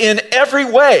was in every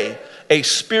way a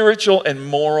spiritual and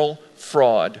moral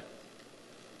fraud.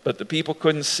 But the people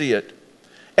couldn't see it.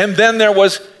 And then there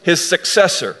was his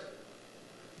successor,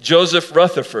 Joseph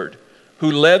Rutherford,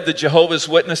 who led the Jehovah's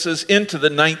Witnesses into the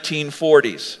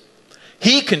 1940s.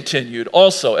 He continued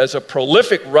also as a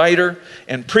prolific writer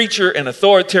and preacher and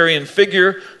authoritarian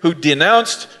figure who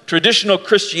denounced traditional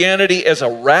Christianity as a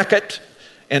racket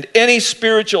and any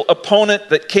spiritual opponent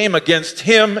that came against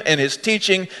him and his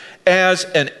teaching as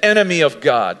an enemy of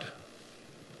God.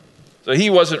 So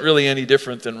he wasn't really any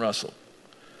different than Russell.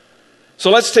 So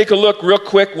let's take a look real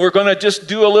quick. We're going to just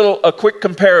do a quick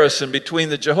comparison between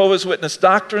the Jehovah's Witness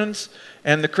doctrines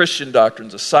and the Christian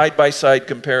doctrines, a side-by-side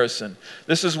comparison.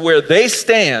 This is where they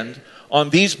stand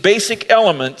on these basic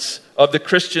elements of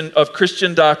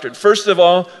Christian doctrine. First of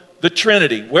all, the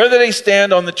Trinity. Where do they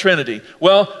stand on the Trinity?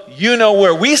 Well, you know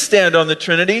where we stand on the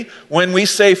Trinity. When we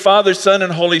say Father, Son,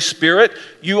 and Holy Spirit,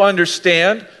 you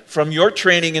understand from your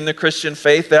training in the Christian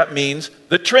faith that means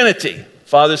the Trinity.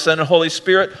 Father, Son, and Holy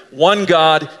Spirit, one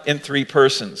God in three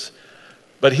persons.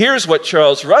 But here's what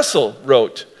Charles Russell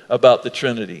wrote about the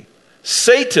Trinity.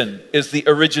 Satan is the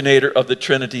originator of the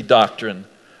Trinity doctrine,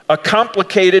 a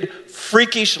complicated,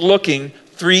 freakish-looking,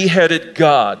 three-headed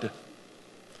God.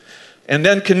 And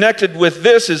then connected with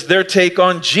this is their take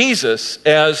on Jesus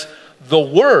as the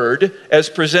Word, as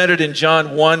presented in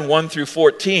John 1 through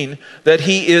 14, that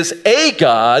he is a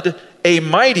God, a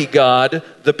mighty God,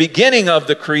 the beginning of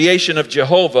the creation of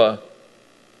Jehovah,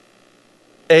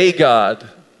 a God.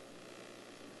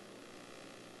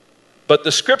 But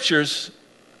the scriptures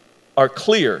are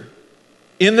clear.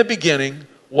 In the beginning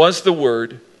was the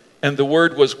Word, and the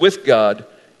Word was with God,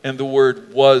 and the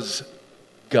Word was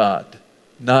God,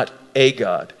 not a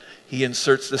God. He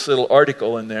inserts this little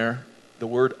article in there, the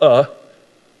word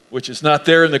which is not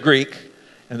there in the Greek.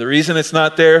 And the reason it's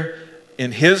not there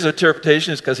in his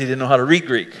interpretation is because he didn't know how to read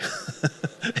Greek.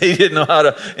 He didn't know how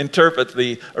to interpret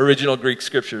the original Greek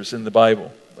scriptures in the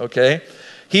Bible. Okay?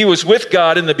 He was with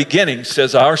God in the beginning,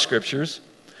 says our scriptures.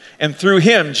 And through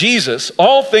him, Jesus,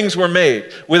 all things were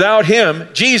made. Without him,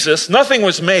 Jesus, nothing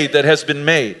was made that has been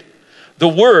made. The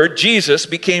Word, Jesus,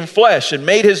 became flesh and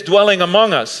made his dwelling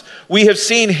among us. We have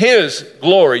seen his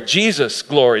glory, Jesus'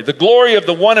 glory, the glory of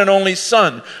the one and only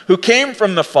Son, who came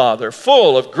from the Father,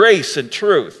 full of grace and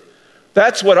truth.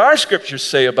 That's what our scriptures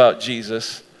say about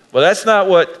Jesus. Well, that's not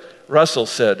what Russell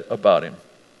said about him.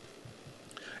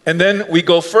 And then we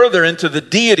go further into the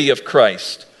deity of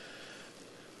Christ.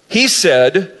 He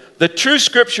said, the true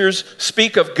scriptures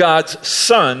speak of God's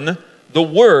Son, the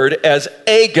Word, as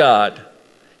a God.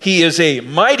 He is a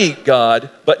mighty God,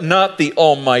 but not the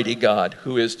Almighty God,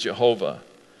 who is Jehovah.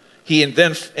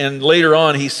 And later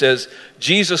on he says,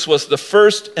 Jesus was the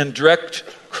first and direct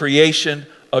creation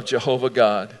of Jehovah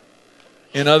God.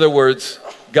 In other words,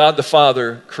 God the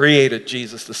Father created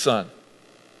Jesus the Son.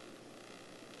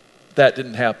 That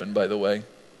didn't happen, by the way,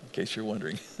 in case you're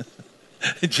wondering.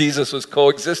 Jesus was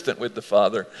coexistent with the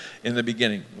Father in the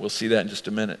beginning. We'll see that in just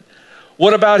a minute.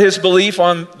 What about his belief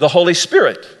on the Holy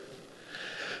Spirit?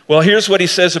 Well, here's what he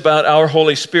says about our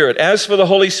Holy Spirit. As for the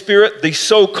Holy Spirit, the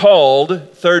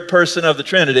so-called third person of the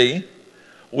Trinity,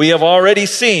 we have already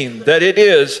seen that it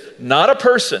is not a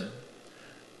person.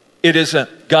 It is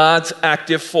God's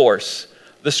active force.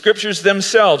 The scriptures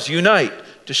themselves unite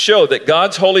to show that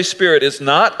God's Holy Spirit is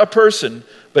not a person,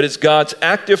 but is God's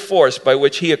active force by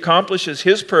which he accomplishes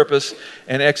his purpose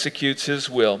and executes his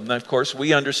will. And of course,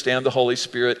 we understand the Holy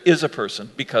Spirit is a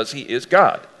person because he is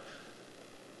God,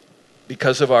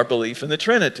 because of our belief in the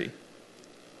Trinity.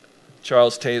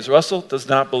 Charles Taze Russell does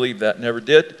not believe that, never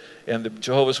did, and the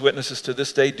Jehovah's Witnesses to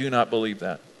this day do not believe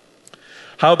that.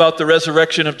 How about the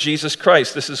resurrection of Jesus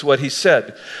Christ? This is what he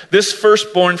said. This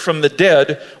firstborn from the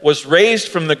dead was raised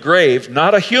from the grave,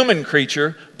 not a human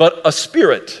creature, but a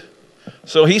spirit.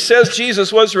 So he says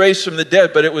Jesus was raised from the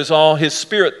dead, but it was all his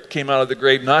spirit came out of the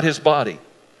grave, not his body.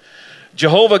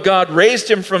 Jehovah God raised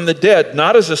him from the dead,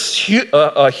 not as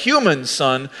a human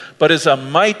son, but as a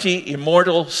mighty,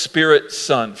 immortal spirit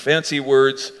son. Fancy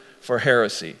words for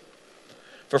heresy.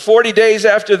 For 40 days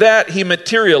after that, he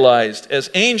materialized, as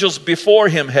angels before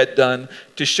him had done,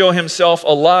 to show himself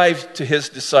alive to his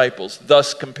disciples,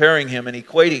 thus comparing him and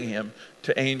equating him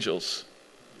to angels.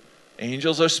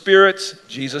 Angels are spirits.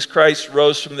 Jesus Christ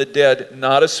rose from the dead,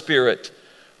 not a spirit,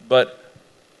 but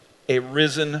a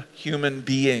risen human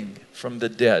being from the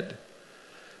dead.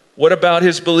 What about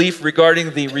his belief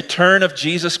regarding the return of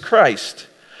Jesus Christ?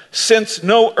 Since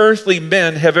no earthly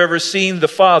men have ever seen the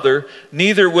Father,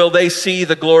 neither will they see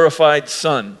the glorified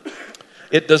Son.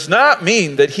 It does not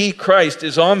mean that he, Christ,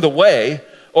 is on the way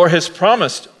or has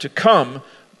promised to come,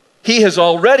 He has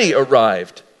already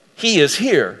arrived. He is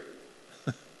here.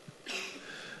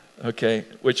 Okay,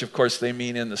 which of course they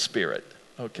mean in the Spirit.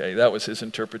 Okay, that was his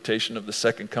interpretation of the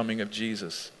second coming of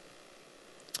Jesus.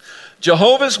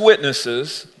 Jehovah's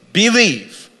Witnesses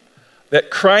believe that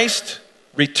Christ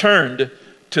returned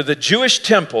to the Jewish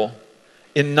temple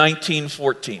in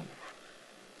 1914,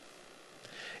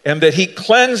 and that he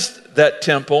cleansed that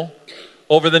temple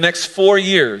over the next 4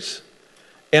 years,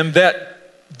 and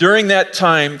that during that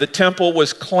time the temple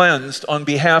was cleansed on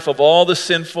behalf of all the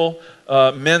sinful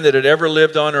men that had ever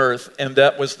lived on earth, and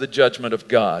that was the judgment of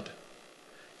God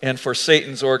and for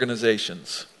Satan's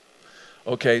organizations.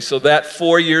 Okay, so that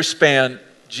 4-year span,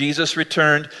 Jesus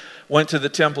returned, went to the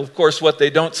temple. Of course, what they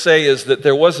don't say is that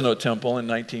there was no temple in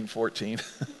 1914.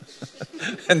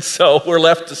 And so we're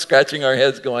left to scratching our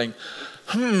heads going,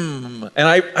 And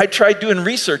I tried doing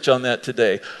research on that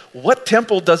today. What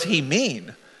temple does he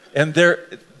mean? And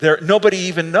nobody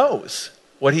even knows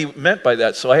what he meant by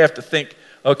that. So I have to think,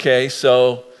 okay,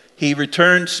 so he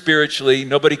returned spiritually.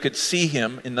 Nobody could see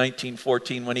him in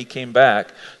 1914 when he came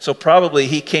back. So probably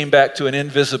he came back to an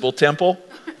invisible temple.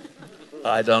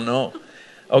 I don't know.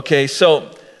 Okay,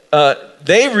 so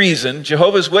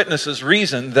Jehovah's Witnesses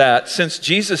reason that since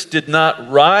Jesus did not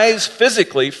rise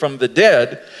physically from the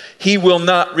dead, he will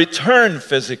not return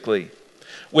physically.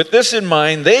 With this in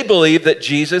mind, they believe that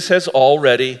Jesus has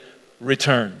already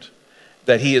returned,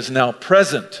 that he is now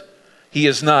present. He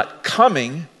is not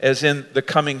coming as in the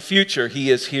coming future.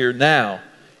 He is here now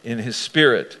in his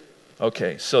Spirit.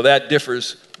 Okay, so that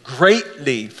differs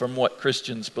greatly from what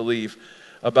Christians believe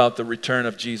about the return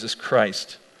of Jesus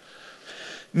Christ.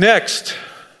 Next,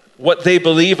 what they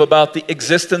believe about the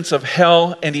existence of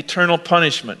hell and eternal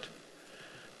punishment.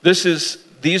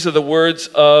 These are the words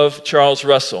of Charles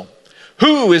Russell.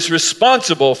 Who is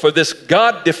responsible for this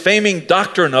God-defaming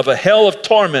doctrine of a hell of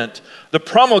torment? The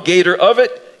promulgator of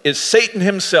it is Satan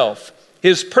himself.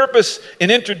 His purpose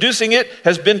in introducing it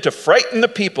has been to frighten the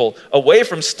people away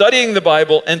from studying the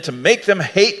Bible and to make them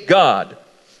hate God.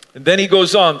 And then he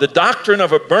goes on, the doctrine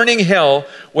of a burning hell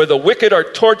where the wicked are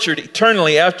tortured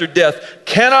eternally after death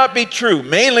cannot be true,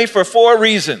 mainly for 4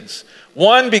 reasons.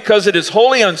 1, because it is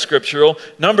wholly unscriptural.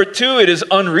 2, it is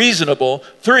unreasonable.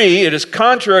 3, it is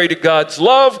contrary to God's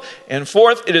love. And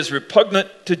 4th, it is repugnant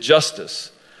to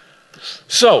justice.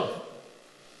 So,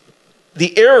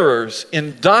 the errors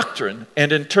in doctrine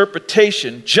and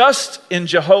interpretation just in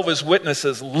Jehovah's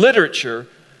Witnesses literature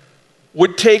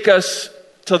would take us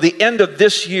till the end of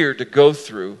this year to go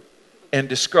through and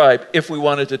describe, if we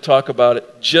wanted to talk about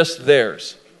it, just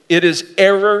theirs. It is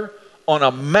error on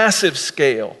a massive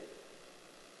scale.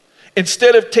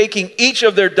 Instead of taking each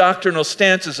of their doctrinal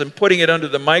stances and putting it under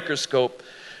the microscope,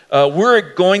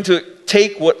 we're going to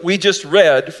take what we just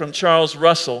read from Charles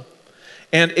Russell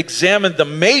and examine the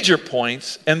major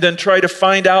points and then try to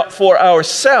find out for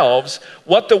ourselves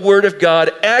what the Word of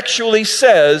God actually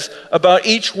says about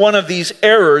each one of these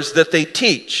errors that they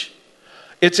teach.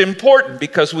 It's important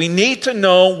because we need to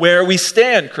know where we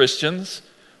stand, Christians.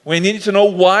 We need to know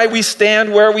why we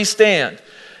stand where we stand.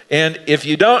 And if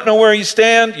you don't know where you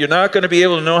stand, you're not going to be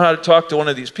able to know how to talk to one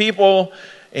of these people.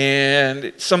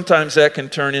 And sometimes that can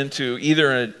turn into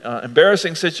either an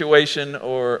embarrassing situation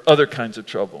or other kinds of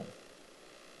trouble.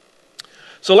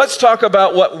 So let's talk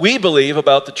about what we believe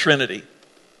about the Trinity.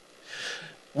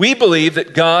 We believe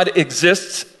that God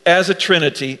exists as a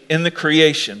Trinity in the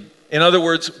creation. In other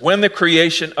words, when the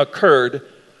creation occurred,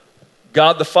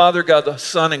 God the Father, God the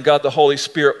Son, and God the Holy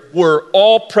Spirit were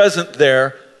all present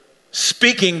there,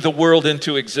 speaking the world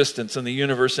into existence and the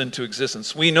universe into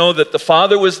existence. We know that the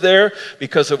Father was there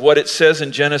because of what it says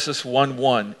in Genesis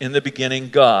 1:1, in the beginning,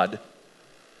 God.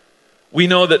 We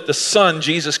know that the Son,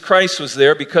 Jesus Christ, was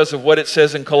there because of what it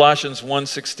says in Colossians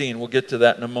 1:16. We'll get to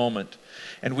that in a moment.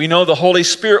 And we know the Holy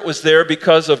Spirit was there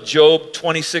because of Job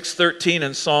 26:13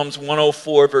 and Psalms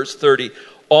 104, verse 30.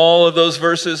 All of those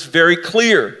verses very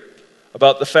clear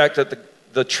about the fact that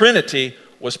the Trinity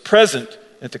was present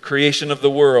at the creation of the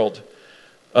world.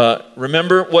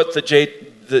 Remember what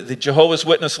the Jehovah's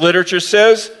Witness literature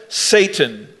says?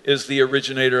 Satan is the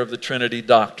originator of the Trinity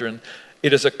doctrine.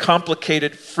 It is a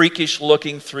complicated,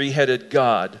 freakish-looking, three-headed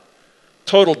God.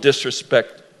 Total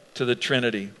disrespect to the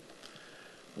Trinity.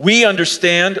 We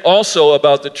understand also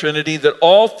about the Trinity that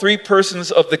all 3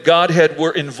 persons of the Godhead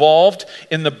were involved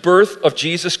in the birth of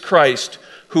Jesus Christ,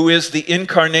 who is the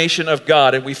incarnation of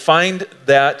God. And we find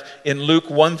that in Luke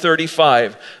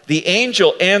 1:35. The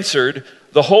angel answered,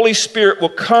 "The Holy Spirit will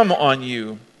come on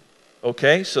you."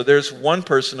 Okay, so there's one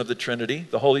person of the Trinity,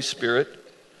 the Holy Spirit.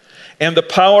 "And the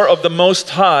power of the Most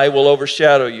High will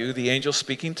overshadow you." The angel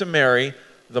speaking to Mary,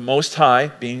 the Most High,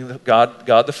 being God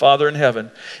the Father in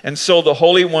heaven. And so the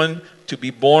Holy One to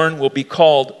be born will be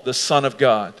called the Son of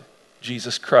God,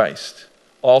 Jesus Christ.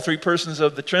 All three persons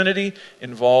of the Trinity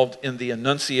involved in the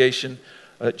Annunciation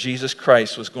that Jesus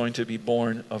Christ was going to be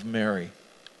born of Mary.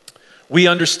 We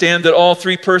understand that all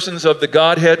three persons of the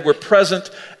Godhead were present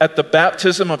at the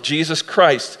baptism of Jesus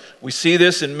Christ. We see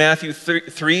this in Matthew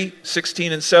 3,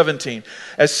 16 and 17.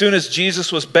 As soon as Jesus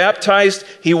was baptized,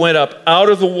 he went up out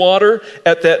of the water.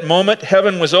 At that moment,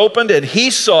 heaven was opened, and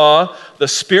he saw the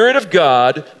Spirit of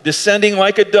God descending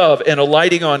like a dove and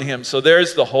alighting on him. So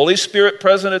there's the Holy Spirit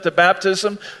present at the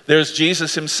baptism. There's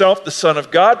Jesus himself, the Son of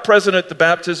God, present at the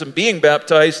baptism, being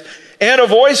baptized. And a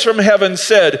voice from heaven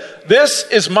said, "This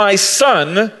is my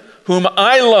Son, whom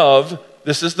I love."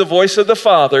 This is the voice of the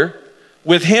Father.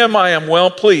 "With him I am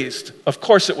well pleased." Of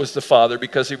course it was the Father,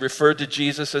 because he referred to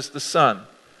Jesus as the Son.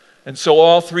 And so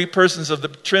all three persons of the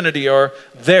Trinity are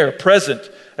there,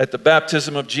 present at the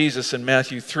baptism of Jesus in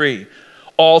Matthew 3.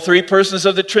 All three persons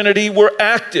of the Trinity were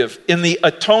active in the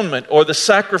atonement or the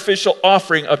sacrificial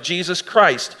offering of Jesus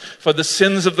Christ for the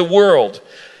sins of the world.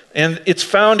 And it's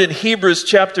found in Hebrews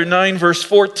chapter 9, verse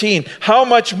 14. "How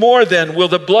much more then will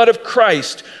the blood of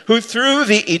Christ, who through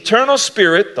the eternal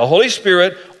Spirit, the Holy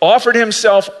Spirit, offered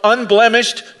himself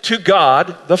unblemished to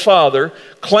God the Father,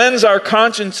 cleanse our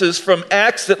consciences from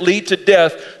acts that lead to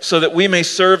death, so that we may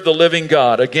serve the living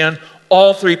God?" Again,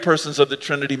 all three persons of the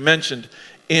Trinity mentioned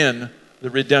in the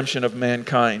redemption of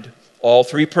mankind. All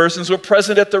three persons were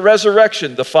present at the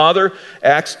resurrection. The Father,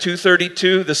 Acts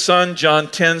 2:32, the Son, John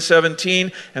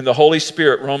 10:17, and the Holy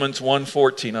Spirit, Romans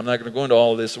 1:14. I'm not going to go into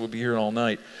all of this, we'll be here all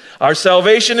night. Our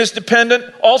salvation is dependent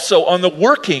also on the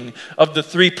working of the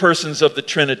three persons of the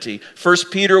Trinity.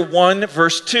 1 Peter 1,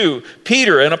 verse 2,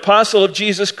 "Peter, an apostle of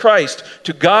Jesus Christ,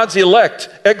 to God's elect,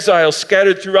 exiles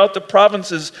scattered throughout the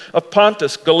provinces of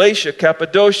Pontus, Galatia,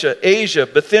 Cappadocia, Asia,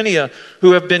 Bithynia,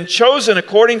 who have been chosen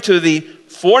according to the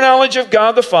foreknowledge of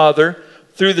God the Father,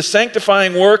 through the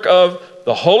sanctifying work of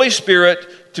the Holy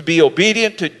Spirit, to be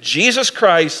obedient to Jesus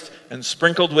Christ and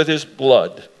sprinkled with his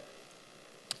blood."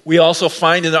 We also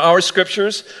find in our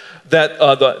scriptures that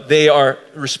they are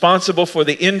responsible for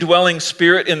the indwelling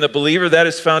Spirit in the believer. That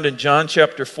is found in John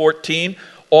chapter 14.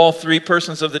 All three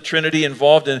persons of the Trinity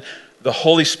involved in the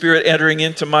Holy Spirit entering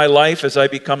into my life as I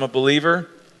become a believer.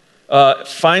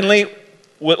 Finally,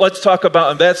 let's talk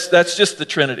about, and that's just the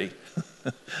Trinity.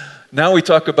 Now we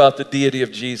talk about the deity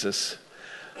of Jesus.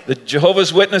 The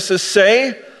Jehovah's Witnesses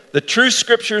say the true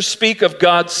scriptures speak of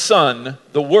God's Son,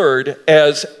 the Word,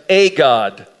 as a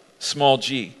God, small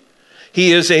g.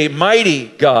 He is a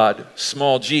mighty God,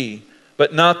 small g,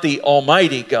 but not the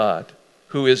Almighty God,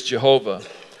 who is Jehovah.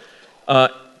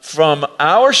 From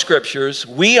our scriptures,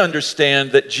 we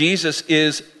understand that Jesus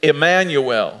is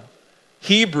Emmanuel,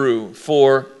 Hebrew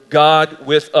for God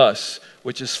with us,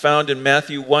 which is found in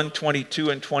Matthew 1, 22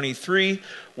 and 23,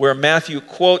 where Matthew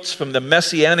quotes from the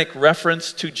messianic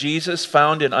reference to Jesus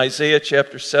found in Isaiah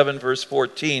chapter 7, verse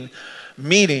 14,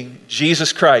 meaning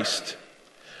Jesus Christ.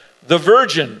 "The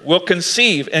virgin will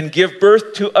conceive and give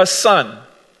birth to a son,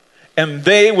 and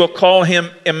they will call him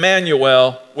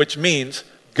Emmanuel," which means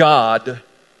God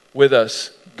with us.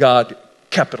 God,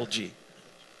 capital G.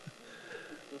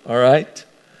 All right?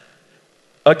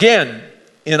 Again,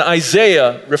 in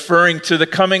Isaiah, referring to the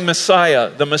coming Messiah,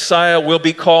 the Messiah will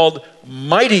be called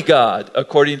Mighty God,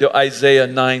 according to Isaiah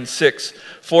 9:6.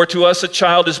 "For to us a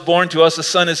child is born, to us a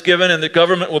son is given, and the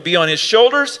government will be on his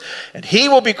shoulders, and he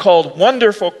will be called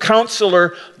Wonderful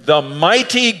Counselor, the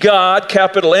Mighty God,"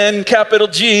 capital N, capital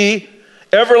G,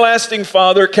 "Everlasting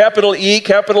Father," capital E,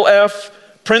 capital F,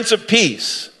 "Prince of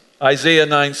Peace," Isaiah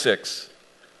 9:6.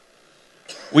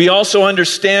 We also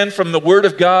understand from the Word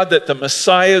of God that the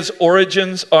Messiah's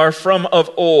origins are from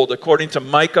of old, according to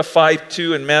Micah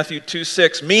 5:2 and Matthew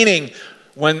 2:6. Meaning,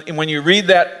 when you read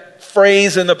that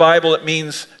phrase in the Bible, it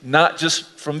means not just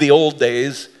from the old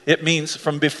days, it means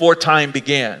from before time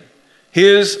began.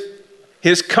 His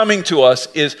coming to us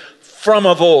is from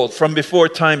of old, from before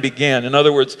time began. In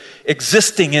other words,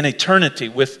 existing in eternity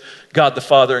with God the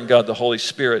Father and God the Holy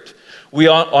Spirit. We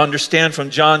understand from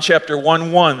John chapter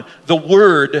 1:1, the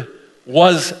Word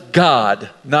was God,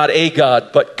 not a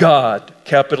God, but God,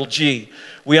 capital G.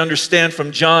 We understand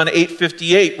from John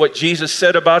 8:58 what Jesus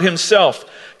said about himself.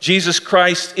 Jesus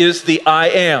Christ is the I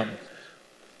am.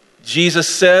 Jesus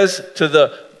says to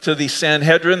the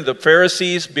Sanhedrin, the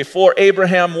Pharisees, before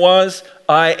Abraham was,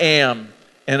 I am.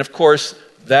 And of course,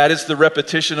 that is the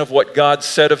repetition of what God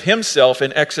said of himself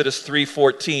in Exodus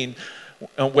 3:14.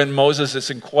 When Moses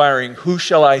is inquiring, "Who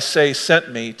shall I say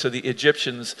sent me?" to the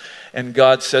Egyptians, and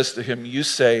God says to him, "You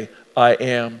say, I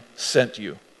am sent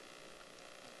you."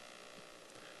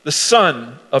 the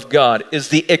Son of God, is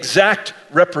the exact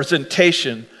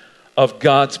representation of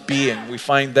God's being. We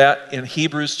find that in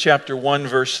Hebrews chapter 1,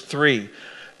 verse 3.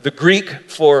 The Greek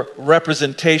for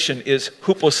representation is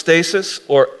hypostasis,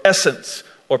 or essence,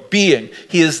 or being.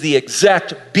 He is the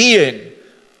exact being,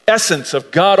 essence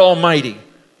of God Almighty,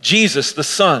 Jesus the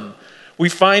Son. We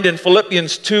find in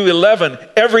Philippians 2:11,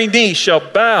 every knee shall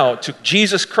bow to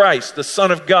Jesus Christ, the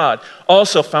Son of God.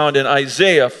 Also found in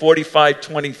Isaiah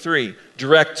 45:23,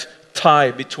 direct tie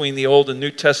between the Old and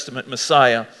New Testament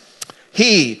Messiah.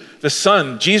 He, the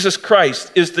Son, Jesus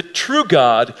Christ, is the true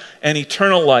God and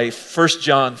eternal life, 1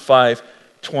 John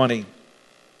 5:20.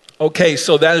 Okay,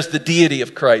 so that is the deity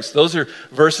of Christ. Those are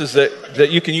verses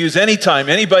that you can use anytime.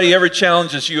 Anybody ever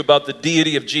challenges you about the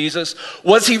deity of Jesus?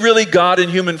 Was he really God in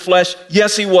human flesh?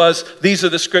 Yes, he was. These are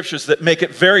the scriptures that make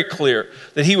it very clear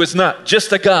that he was not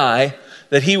just a guy,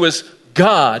 that he was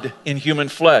God in human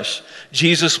flesh.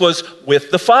 Jesus was with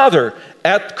the Father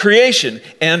at creation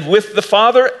and with the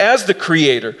Father as the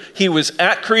creator. He was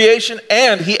at creation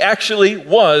and he actually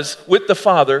was with the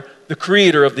Father, the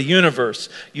creator of the universe.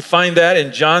 You find that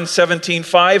in John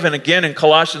 17:5 and again in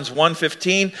Colossians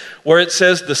 1:15, where it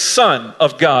says the Son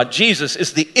of God, Jesus,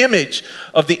 is the image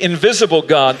of the invisible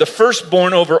God, the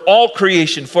firstborn over all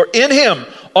creation. For in him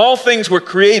all things were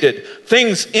created.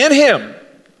 Things in him,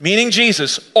 meaning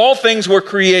Jesus, all things were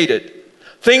created.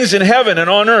 Things in heaven and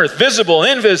on earth, visible,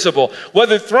 invisible,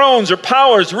 whether thrones or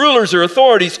powers, rulers or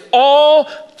authorities, all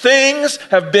things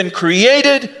have been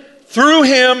created through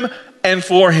him and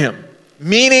for him.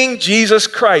 Meaning Jesus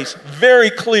Christ. Very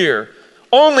clear.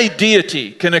 Only deity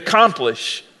can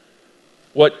accomplish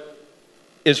what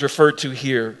is referred to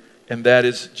here, and that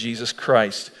is Jesus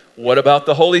Christ. What about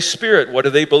the Holy Spirit? What do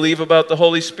they believe about the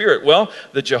Holy Spirit? Well,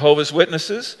 the Jehovah's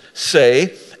Witnesses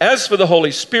say, as for the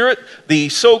Holy Spirit, the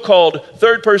so-called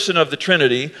third person of the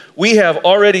Trinity, we have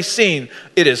already seen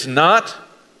it is not,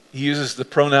 he uses the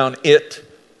pronoun it,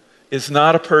 is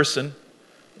not a person,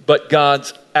 but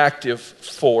God's active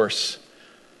force.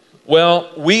 Well,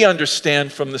 we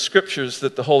understand from the scriptures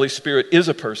that the Holy Spirit is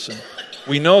a person.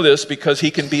 We know this because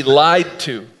he can be lied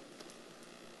to.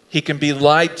 He can be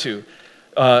lied to.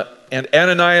 And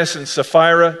Ananias and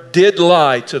Sapphira did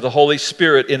lie to the Holy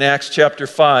Spirit in Acts chapter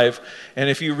 5. And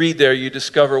if you read there, you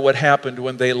discover what happened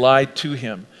when they lied to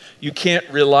him. You can't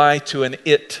rely to an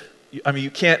it.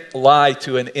 You can't lie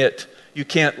to an it. You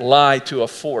can't lie to a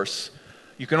force.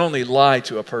 You can only lie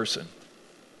to a person.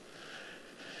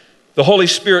 The Holy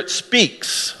Spirit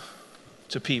speaks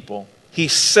to people. He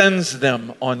sends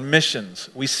them on missions.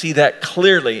 We see that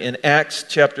clearly in Acts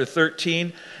chapter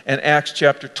 13 and Acts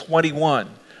chapter 21,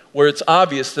 where it's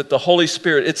obvious that the Holy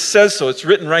Spirit, it says so, it's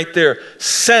written right there,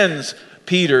 sends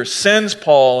Peter, sends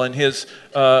Paul and his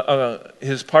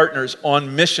partners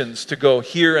on missions to go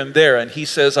here and there. And he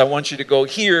says, I want you to go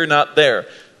here, not there.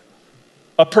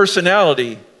 A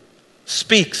personality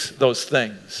speaks those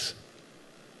things.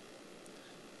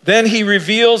 Then he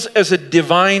reveals as a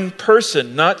divine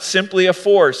person, not simply a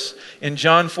force. In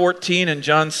John 14 and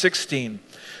John 16,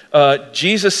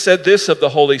 Jesus said this of the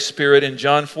Holy Spirit in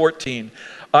John 14,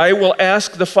 I will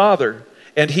ask the Father,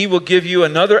 and he will give you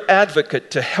another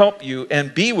advocate to help you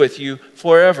and be with you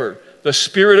forever, the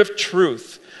Spirit of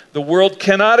truth. The world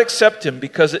cannot accept him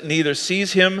because it neither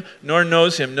sees him nor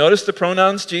knows him. Notice the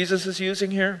pronouns Jesus is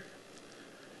using here.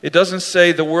 It doesn't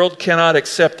say the world cannot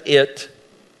accept it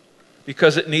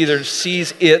because it neither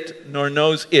sees it nor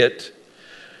knows it.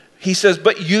 He says,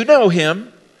 but you know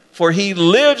him, for he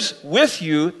lives with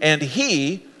you, and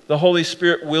he, the Holy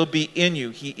Spirit, will be in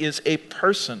you. He is a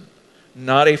person,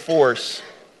 not a force.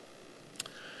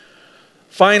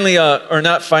 Finally, or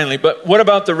not finally, but what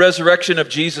about the resurrection of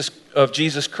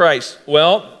Jesus Christ?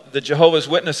 Well, the Jehovah's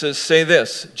Witnesses say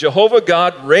this: Jehovah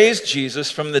God raised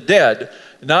Jesus from the dead,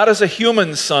 not as a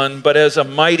human son, but as a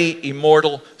mighty,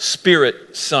 immortal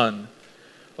spirit son.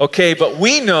 Okay, but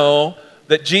we know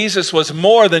that Jesus was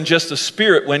more than just a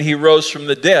spirit when he rose from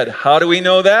the dead. How do we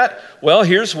know that? Well,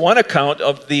 here's one account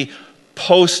of the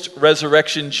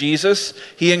post-resurrection Jesus.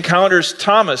 He encounters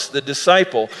Thomas, the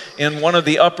disciple, in one of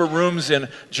the upper rooms in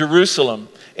Jerusalem.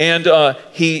 And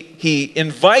he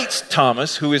invites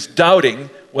Thomas, who is doubting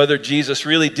whether Jesus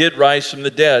really did rise from the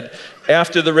dead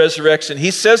after the resurrection.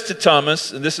 He says to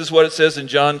Thomas, and this is what it says in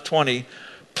John 20,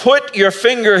 put your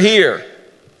finger here.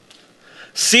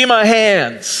 See my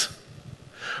hands.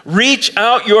 Reach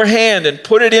out your hand and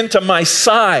put it into my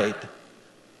side.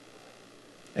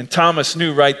 And Thomas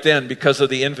knew right then, because of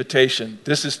the invitation,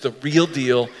 this is the real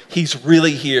deal. He's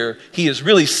really here. He is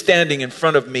really standing in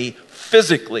front of me,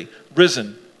 physically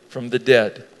risen from the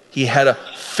dead. He had a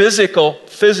physical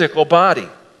body.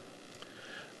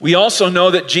 We also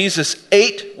know that Jesus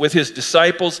ate with his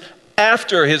disciples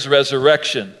after his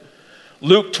resurrection.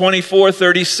 Luke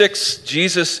 24:36,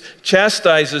 Jesus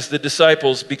chastises the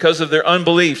disciples because of their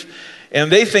unbelief.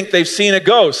 And they think they've seen a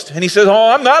ghost. And he says,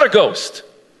 oh, I'm not a ghost.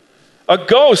 A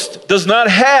ghost does not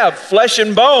have flesh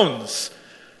and bones.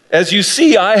 As you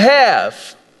see, I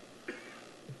have.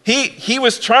 He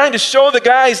was trying to show the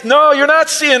guys, no, you're not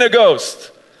seeing a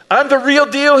ghost. I'm the real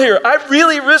deal here. I've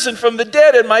really risen from the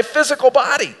dead in my physical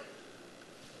body.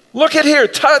 Look at here,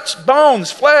 touch,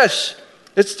 bones, flesh.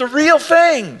 It's the real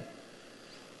thing.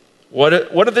 What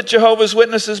do the Jehovah's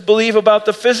Witnesses believe about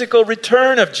the physical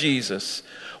return of Jesus?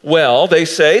 Well, they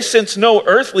say, since no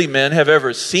earthly men have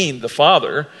ever seen the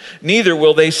Father, neither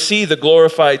will they see the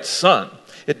glorified Son.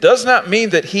 It does not mean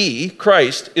that he,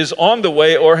 Christ, is on the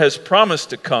way or has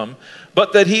promised to come,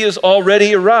 but that he is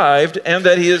already arrived and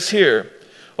that he is here.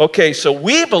 Okay, so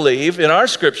we believe in our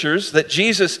scriptures that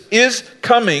Jesus is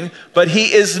coming, but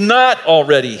he is not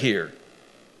already here.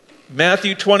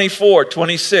 Matthew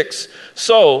 24:26.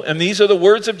 So, and these are the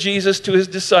words of Jesus to his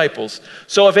disciples.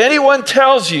 So if anyone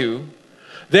tells you,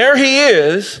 there he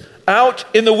is out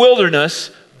in the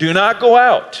wilderness, do not go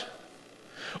out.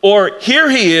 Or here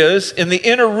he is in the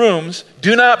inner rooms,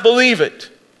 do not believe it.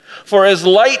 For as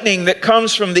lightning that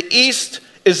comes from the east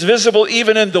is visible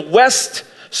even in the west,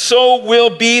 so will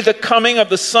be the coming of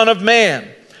the Son of Man.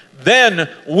 Then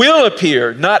will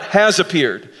appear, not has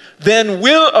appeared, then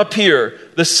will appear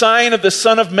the sign of the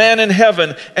Son of Man in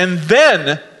heaven, and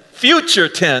then, future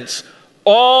tense,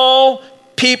 all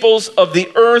peoples of the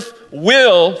earth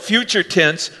will, future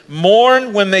tense,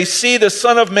 mourn when they see the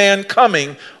Son of Man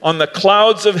coming on the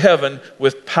clouds of heaven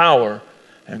with power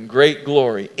and great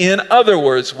glory. In other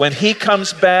words, when he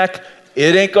comes back,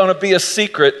 it ain't going to be a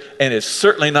secret, and it's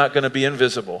certainly not going to be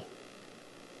invisible.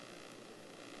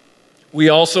 We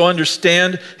also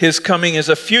understand his coming is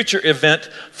a future event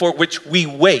for which we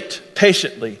wait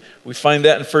patiently. We find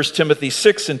that in 1 Timothy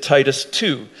 6 and Titus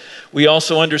 2. We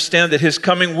also understand that his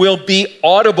coming will be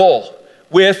audible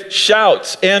with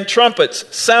shouts and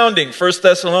trumpets sounding. 1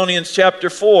 Thessalonians chapter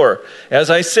 4. As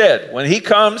I said, when he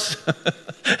comes,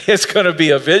 it's going to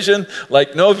be a vision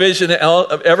like no vision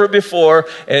ever before,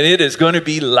 and it is going to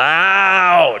be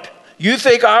loud. You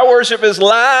think our worship is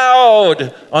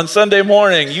loud on Sunday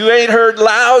morning. You ain't heard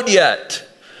loud yet.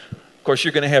 Of course,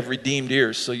 you're going to have redeemed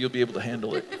ears, so you'll be able to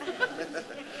handle it.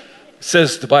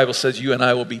 The Bible says you and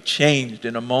I will be changed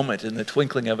in a moment, in the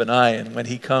twinkling of an eye, and when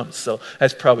he comes. So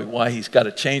that's probably why he's got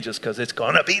to change us, because it's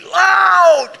going to be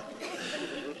loud.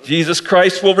 Jesus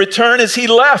Christ will return as he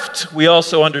left, we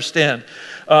also understand.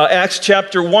 Acts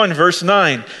chapter 1, verse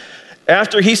 9.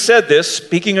 After he said this,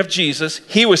 speaking of Jesus,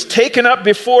 he was taken up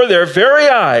before their very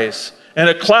eyes, and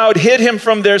a cloud hid him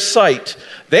from their sight.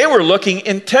 They were looking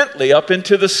intently up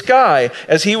into the sky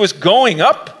as he was going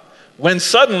up, when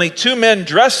suddenly 2 men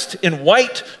dressed in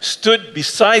white stood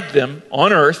beside them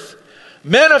on earth.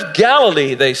 Men of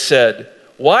Galilee, they said,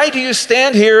 why do you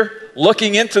stand here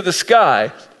looking into the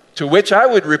sky? To which I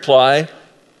would reply,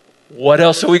 what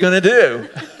else are we going to do?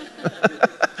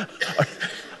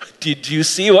 Did you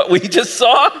see what we just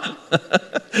saw?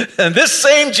 And this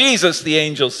same Jesus, the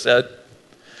angel said,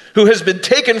 who has been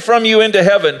taken from you into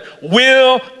heaven,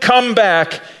 will come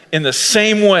back in the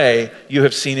same way you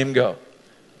have seen him go.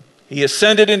 He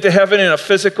ascended into heaven in a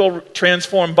physical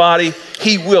transformed body.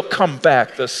 He will come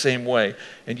back the same way.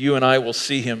 And you and I will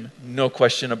see him, no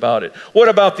question about it. What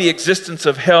about the existence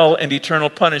of hell and eternal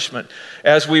punishment?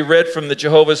 As we read from the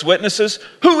Jehovah's Witnesses,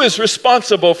 who is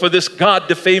responsible for this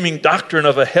God-defaming doctrine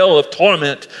of a hell of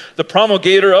torment? The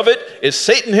promulgator of it is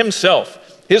Satan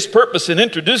himself. His purpose in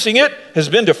introducing it has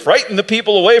been to frighten the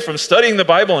people away from studying the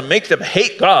Bible and make them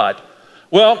hate God.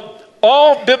 Well,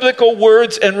 all biblical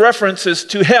words and references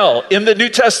to hell in the New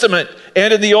Testament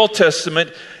and in the Old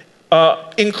Testament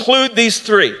include these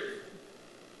three.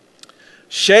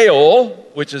 Sheol,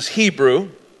 which is Hebrew,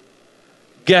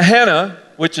 Gehenna,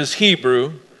 which is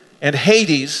Hebrew, and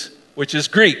Hades, which is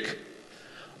Greek.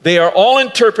 They are all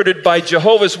interpreted by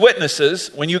Jehovah's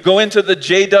Witnesses. When you go into the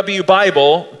JW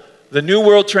Bible, the New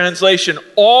World Translation,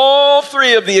 all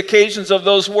three of the occasions of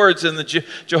those words in the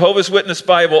Jehovah's Witness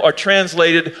Bible are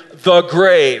translated the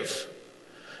grave.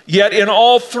 Yet in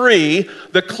all three,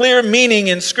 the clear meaning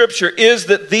in Scripture is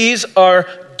that these are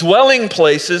dwelling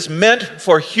places meant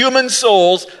for human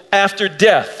souls after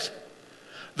death.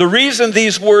 The reason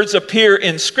these words appear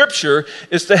in Scripture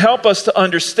is to help us to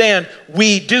understand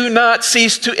we do not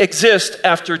cease to exist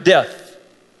after death.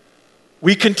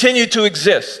 We continue to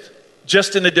exist,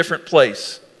 just in a different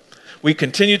place. We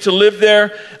continue to live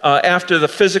there after the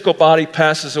physical body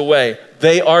passes away.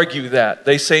 They argue that.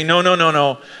 They say,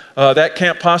 no. That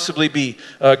can't possibly be.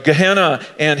 Gehenna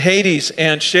and Hades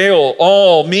and Sheol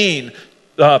all mean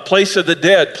place of the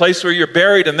dead, place where you're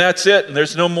buried, and that's it, and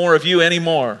there's no more of you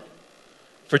anymore.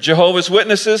 For Jehovah's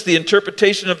Witnesses, the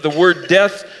interpretation of the word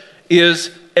death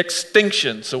is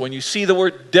extinction. So when you see the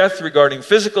word death regarding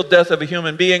physical death of a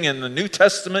human being in the New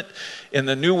Testament, in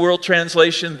the New World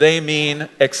Translation, they mean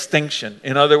extinction.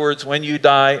 In other words, when you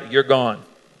die, you're gone.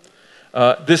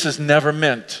 This is never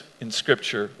meant in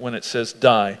Scripture when it says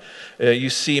die. You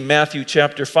see Matthew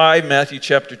chapter 5, Matthew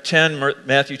chapter 10,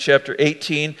 Matthew chapter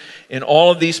 18. In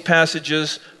all of these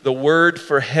passages, the word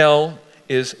for hell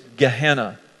is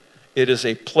Gehenna. It is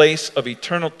a place of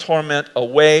eternal torment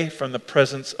away from the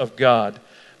presence of God.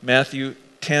 Matthew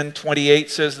 10:28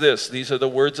 says this. These are the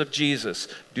words of Jesus.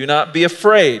 Do not be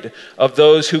afraid of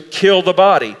those who kill the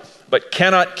body, but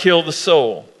cannot kill the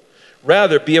soul.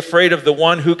 Rather, be afraid of the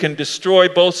one who can destroy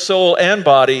both soul and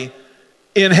body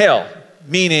in hell,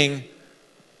 meaning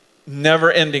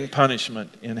never-ending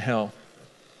punishment in hell.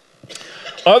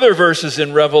 Other verses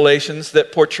in Revelations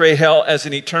that portray hell as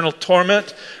an eternal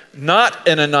torment, not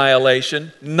an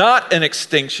annihilation, not an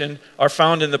extinction, are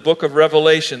found in the book of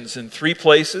Revelations in 3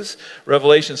 places.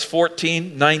 Revelations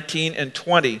 14, 19, and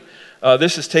 20.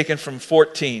 This is taken from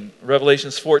 14.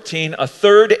 Revelations 14. A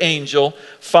third angel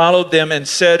followed them and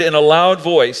said in a loud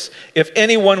voice, if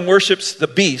anyone worships the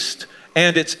beast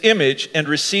and its image and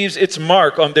receives its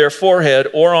mark on their forehead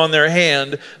or on their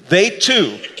hand, they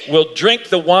too will drink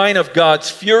the wine of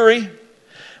God's fury,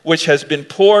 which has been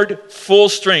poured full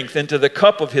strength into the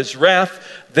cup of his wrath.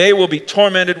 They will be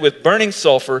tormented with burning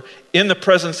sulfur in the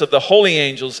presence of the holy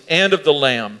angels and of the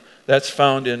Lamb. That's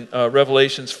found in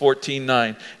Revelations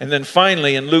 14:9. And then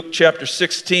finally in Luke chapter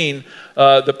 16,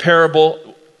 the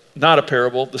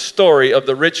story of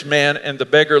the rich man and the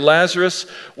beggar Lazarus,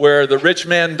 where the rich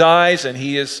man dies and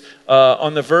he is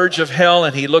on the verge of hell,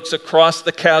 and he looks across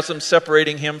the chasm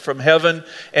separating him from heaven,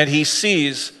 and he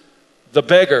sees the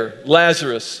beggar,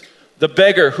 Lazarus, the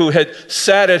beggar who had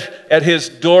sat at his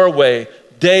doorway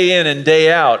day in and day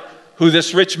out, who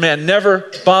this rich man never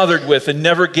bothered with and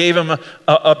never gave him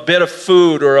a bit of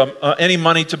food or any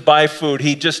money to buy food.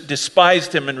 He just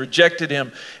despised him and rejected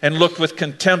him and looked with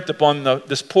contempt upon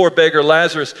this poor beggar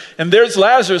Lazarus. And there's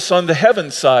Lazarus on the heaven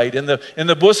side in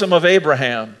the bosom of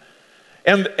Abraham.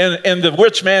 And the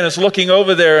rich man is looking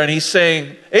over there and he's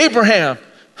saying, Abraham,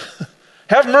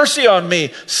 have mercy on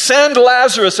me. Send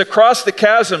Lazarus across the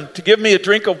chasm to give me a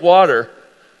drink of water.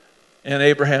 And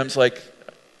Abraham's like,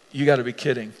 you got to be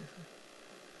kidding.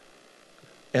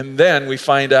 And then we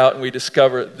find out and we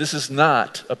discover this is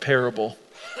not a parable.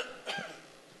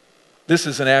 This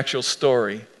is an actual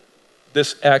story.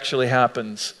 This actually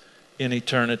happens in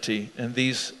eternity. And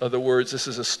these are the words. This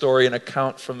is a story, an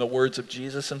account from the words of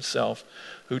Jesus himself,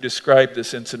 who described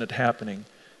this incident happening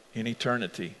in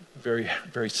eternity. Very,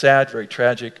 very sad, very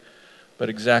tragic, but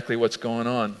exactly what's going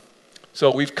on.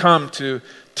 So we've come to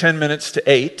 10 minutes to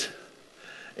 8.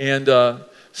 And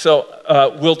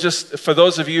we'll just, for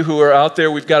those of you who are out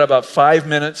there, we've got about 5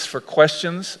 minutes for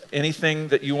questions. Anything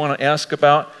that you want to ask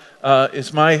about.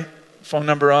 Is my phone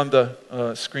number on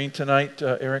the screen tonight,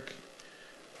 Eric?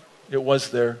 It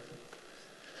was there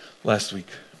last week.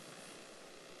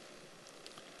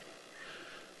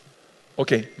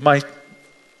 Okay,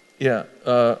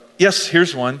 yes,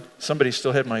 here's one. Somebody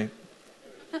still had my...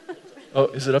 Oh,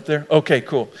 is it up there? Okay,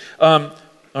 cool. All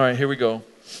right, here we go.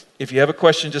 If you have a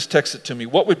question, just text it to me.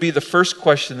 What would be the first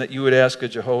question that you would ask a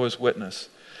Jehovah's Witness?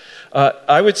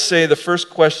 I would say the first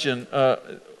question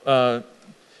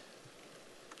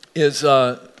is,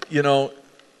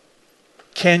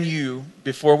 can you,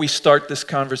 before we start this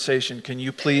conversation, can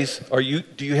you please,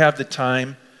 do you have the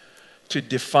time to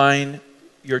define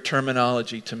your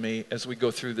terminology to me as we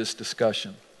go through this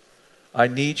discussion? I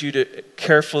need you to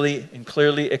carefully and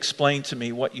clearly explain to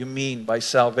me what you mean by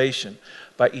salvation,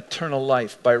 by eternal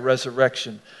life, by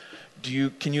resurrection.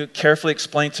 Can you carefully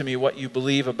explain to me what you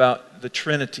believe about the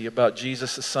Trinity, about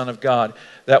Jesus, the Son of God?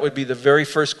 That would be the very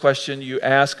first question you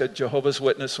ask a Jehovah's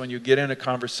Witness when you get in a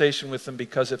conversation with them,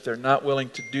 because if they're not willing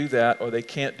to do that or they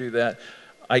can't do that,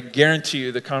 I guarantee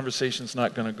you the conversation's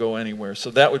not going to go anywhere. So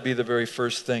that would be the very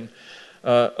first thing.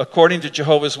 According to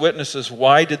Jehovah's Witnesses,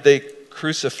 why did they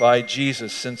crucify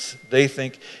Jesus, since they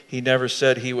think he never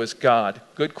said he was God?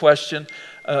 Good question.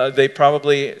 They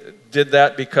probably did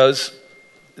that because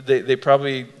they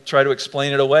probably try to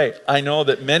explain it away. I know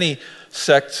that many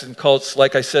sects and cults,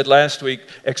 like I said last week,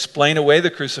 explain away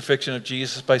the crucifixion of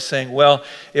Jesus by saying, well,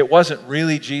 it wasn't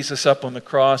really Jesus up on the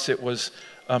cross. It was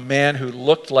a man who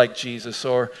looked like Jesus,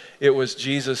 or it was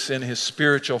Jesus in his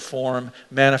spiritual form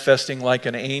manifesting like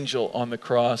an angel on the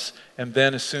cross. And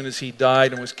then as soon as he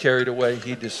died and was carried away,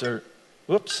 he deserted.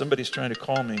 Whoops, somebody's trying to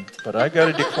call me, but I got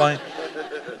to decline.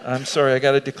 I'm sorry, I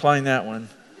got to decline that one.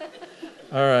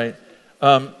 All right.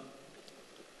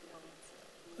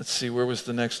 Let's see, where was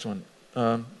the next one?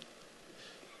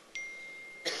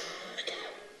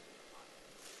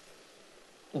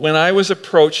 When I was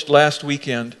approached last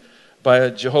weekend by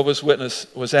a Jehovah's Witness,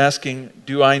 was asking,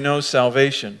 do I know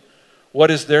salvation?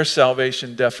 What is their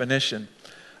salvation definition?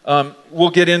 We'll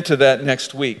get into that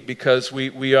next week because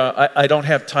I don't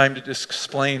have time to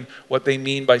explain what they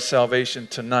mean by salvation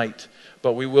tonight,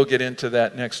 but we will get into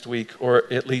that next week, or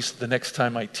at least the next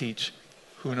time I teach.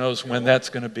 Who knows when that's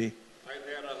going to be. I've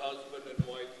had a husband and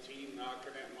wife team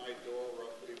knocking at my door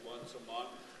roughly once a month.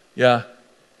 Yeah.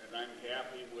 And I'm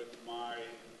happy with my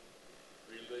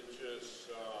religious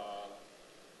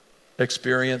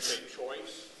experience.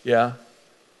 Choice. Yeah.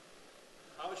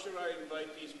 How should I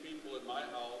invite these people in my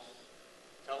house,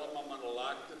 tell them I'm going to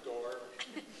lock the door,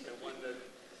 and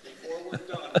before we're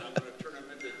done, I'm going to turn them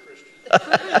into Christians?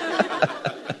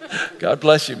 God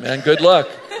bless you, man. Good luck.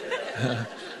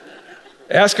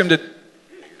 Ask them to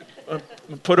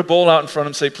put a bowl out in front of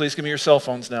them and say, please give me your cell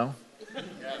phones now.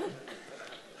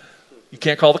 You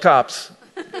can't call the cops.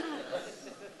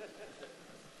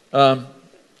 No,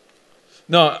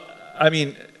 I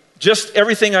mean, just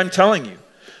everything I'm telling you.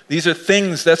 These are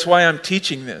things, that's why I'm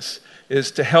teaching this,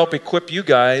 is to help equip you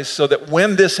guys so that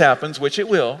when this happens, which it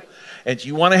will, and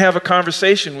you want to have a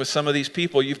conversation with some of these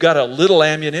people, you've got a little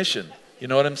ammunition. You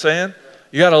know what I'm saying?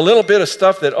 You got a little bit of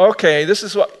stuff that, okay, this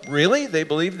is what, really? They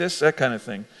believe this? That kind of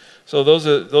thing. So those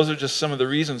are just some of the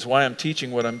reasons why I'm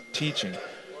teaching what I'm teaching.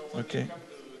 Okay. When they come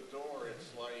to the door, it's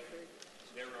like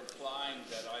they're implying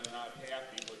that I'm not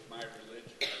happy with my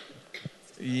religion.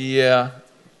 Yeah.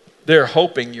 They're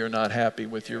hoping you're not happy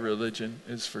with your religion,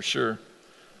 is for sure.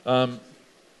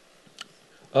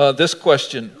 This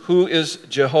question, who is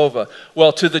Jehovah?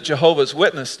 Well, to the Jehovah's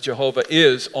Witness, Jehovah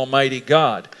is Almighty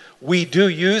God. We do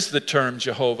use the term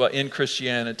Jehovah in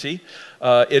Christianity.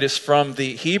 It is from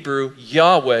the Hebrew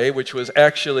Yahweh, which was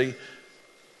actually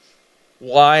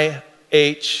YHWH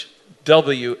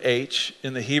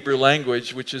in the Hebrew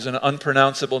language, which is an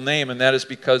unpronounceable name, and that is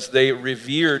because they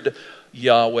revered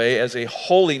Yahweh as a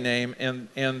holy name,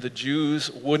 and the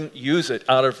Jews wouldn't use it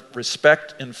out of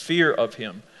respect and fear of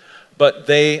him. But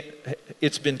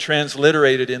it's been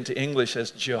transliterated into English as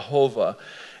Jehovah.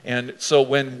 And so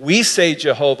when we say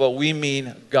Jehovah, we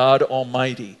mean God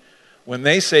Almighty. When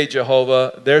they say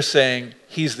Jehovah, they're saying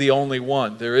he's the only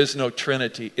one. There is no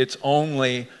Trinity. It's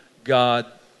only God,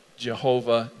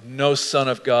 Jehovah, no Son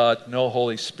of God, no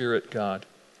Holy Spirit God.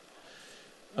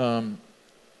 Do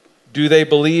they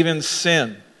believe in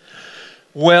sin?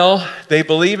 Well, they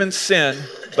believe in sin,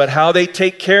 but how they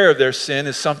take care of their sin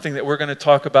is something that we're going to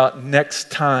talk about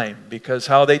next time, because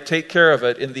how they take care of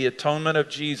it in the atonement of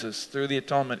Jesus through the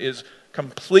atonement is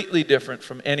completely different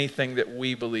from anything that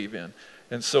we believe in.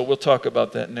 And so we'll talk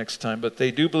about that next time. But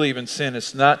they do believe in sin.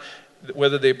 It's not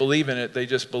whether they believe in it, they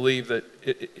just believe that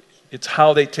it's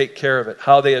how they take care of it,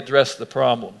 how they address the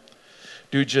problem.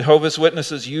 Do Jehovah's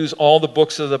Witnesses use all the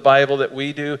books of the Bible that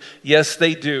we do? Yes,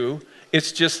 they do.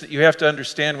 It's just that you have to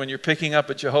understand when you're picking up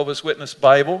a Jehovah's Witness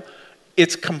Bible,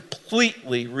 it's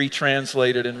completely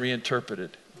retranslated and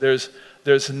reinterpreted. There's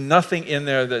nothing in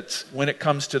there that's, when it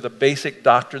comes to the basic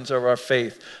doctrines of our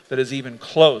faith, that is even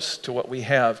close to what we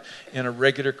have in a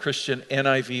regular Christian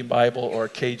NIV Bible or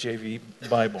KJV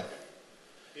Bible.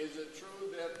 Is it true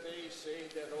that they say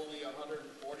that only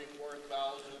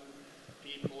 144,000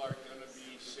 people are going to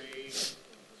be saved?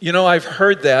 You know, I've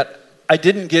heard that. I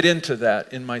didn't get into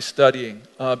that in my studying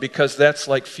because that's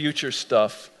like future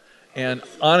stuff. And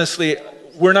honestly,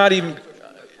 we're not even...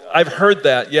 I've heard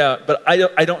that, yeah, but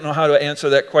I don't know how to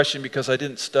answer that question because I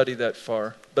didn't study that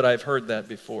far, but I've heard that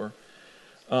before.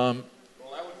 Well,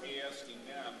 I would be asking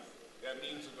them, that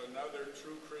means if another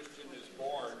true Christian is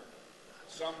born,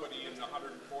 somebody in the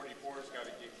 144 has got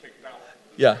to get kicked out.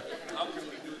 Yeah. How can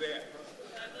we do that?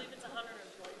 I believe it's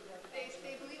 144.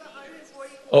 They believe 144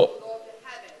 Oh. will go up to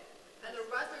heaven, and the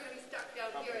rest are going to be stuck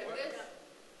down here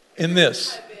In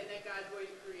this. heaven that God's going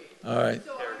to create. All right.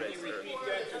 So Can you repeat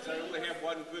that because I only have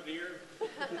one good ear?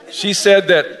 She said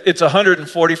that it's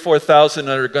 144,000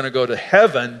 that are going to go to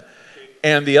heaven,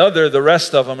 and the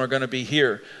rest of them are going to be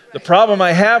here. The problem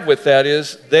I have with that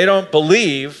is they don't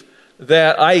believe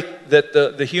that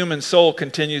the human soul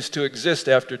continues to exist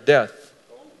after death.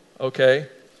 Okay?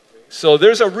 So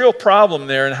there's a real problem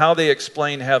there in how they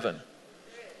explain heaven.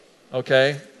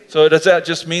 Okay? So does that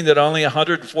just mean that only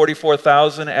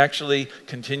 144,000 actually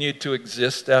continued to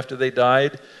exist after they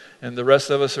died, and the rest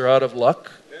of us are out of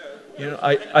luck? You know,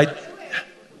 huh?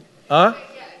 In a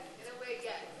way,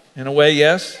 yes. In a way,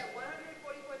 yes. Yeah,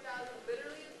 144,000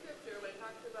 literally in scripture when it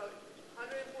talks about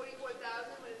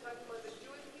 144,000 when it talks about the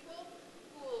Jewish people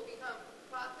who will become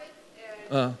prophets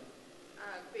and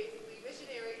basically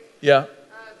missionaries Yeah. in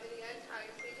the end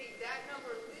times. They take that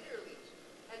number literally,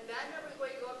 and that number is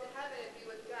going to go up to heaven and be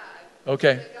with God.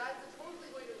 Okay. And God's supposedly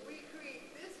going to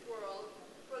recreate this world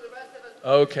for the rest of us.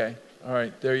 Okay. All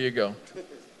right. There you go.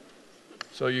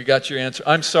 So you got your answer.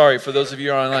 I'm sorry for those of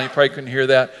you online. You probably couldn't hear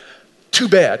that. Too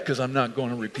bad, because I'm not going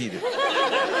to repeat it.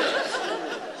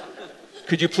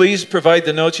 Could you please provide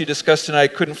the notes you discussed tonight? I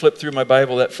couldn't flip through my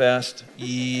Bible that fast.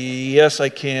 Yes, I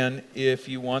can. If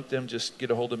you want them, just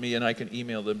get a hold of me and I can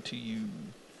email them to you.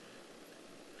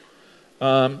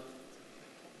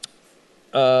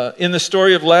 In the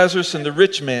story of Lazarus and the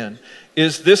rich man,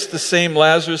 is this the same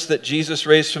Lazarus that Jesus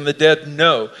raised from the dead?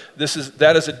 No.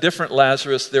 That is a different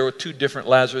Lazarus. There were two different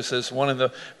Lazaruses, one in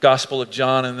the Gospel of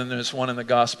John and then there's one in the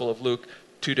Gospel of Luke.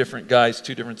 Two different guys,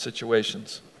 two different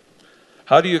situations.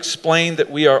 How do you explain that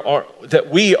we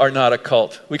are not a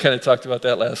cult? We kind of talked about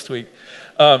that last week.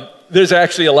 There's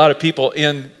actually a lot of people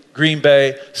in Green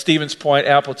Bay, Stevens Point,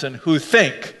 Appleton, who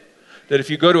think that if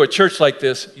you go to a church like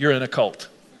this, you're in a cult.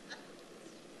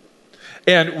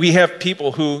 And we have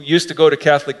people who used to go to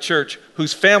Catholic church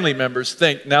whose family members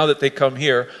think now that they come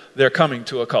here, they're coming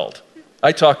to a cult.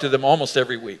 I talk to them almost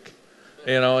every week,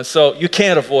 and so you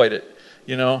can't avoid it,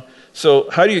 So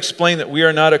how do you explain that we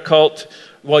are not a cult?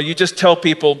 Well, you just tell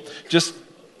people, just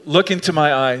look into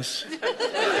my eyes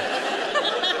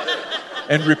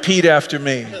and repeat after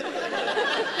me.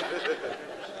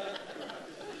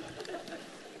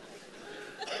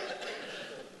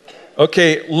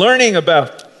 Okay, learning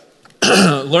about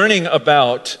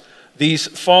these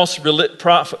false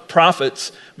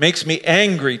prophets makes me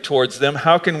angry towards them.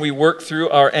 How can we work through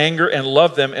our anger and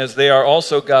love them as they are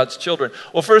also God's children?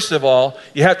 Well, first of all,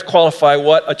 you have to qualify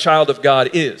what a child of God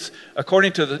is.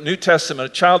 According to the New Testament,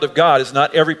 a child of God is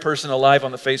not every person alive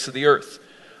on the face of the earth.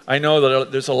 I know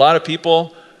that there's a lot of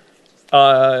people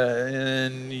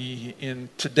in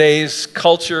today's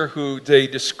culture who they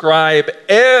describe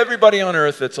everybody on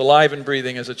earth that's alive and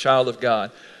breathing as a child of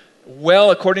God. Well,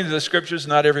 according to the scriptures,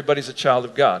 not everybody's a child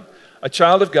of God. A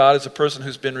child of God is a person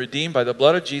who's been redeemed by the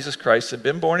blood of Jesus Christ and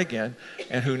been born again,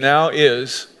 and who now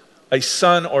is a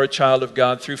son or a child of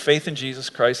God through faith in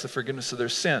Jesus Christ, the forgiveness of their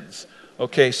sins.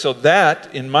 Okay, so that,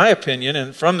 in my opinion,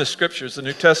 and from the scriptures, the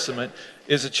New Testament,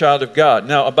 is a child of God.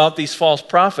 Now, about these false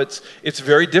prophets, it's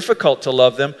very difficult to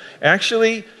love them.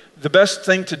 Actually, the best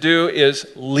thing to do is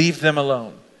leave them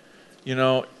alone.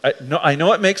 I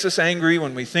know it makes us angry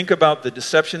when we think about the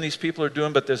deception these people are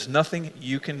doing, but there's nothing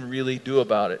you can really do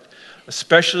about it,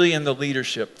 especially in the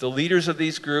leadership. The leaders of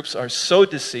these groups are so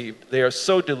deceived, they are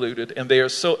so deluded, and they are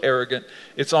so arrogant,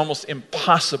 it's almost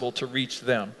impossible to reach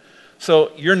them.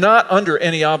 So you're not under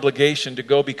any obligation to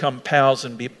go become pals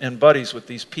and buddies with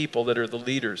these people that are the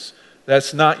leaders.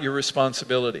 That's not your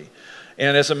responsibility.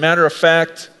 And as a matter of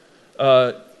fact,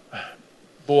 I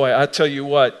tell you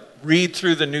what, read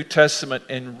through the New Testament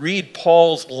and read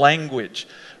Paul's language.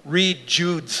 Read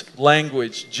Jude's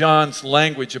language, John's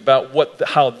language about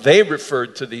how they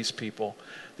referred to these people,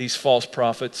 these false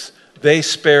prophets. They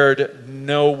spared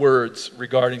no words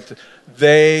regarding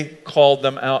they called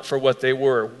them out for what they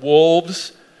were.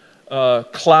 Wolves,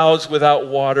 clouds without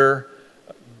water,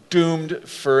 doomed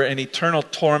for an eternal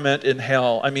torment in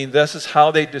hell. I mean, this is how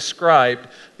they described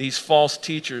these false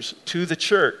teachers to the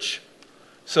church.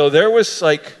 So there was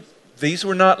these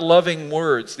were not loving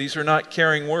words. These were not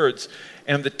caring words.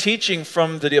 And the teaching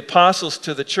from the apostles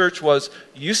to the church was,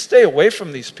 you stay away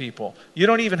from these people. You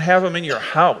don't even have them in your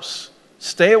house.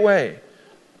 Stay away.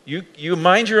 You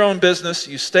mind your own business.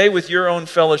 You stay with your own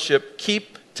fellowship.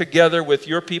 Keep together with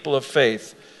your people of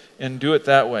faith and do it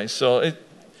that way. So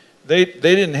they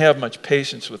didn't have much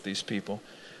patience with these people.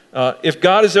 If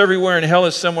God is everywhere and hell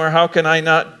is somewhere, how can I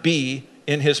not be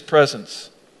in his presence?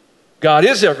 God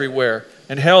is everywhere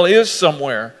and hell is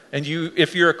somewhere. And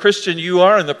if you're a Christian, you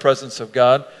are in the presence of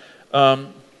God.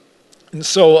 I'm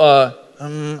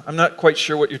not quite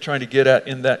sure what you're trying to get at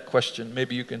in that question.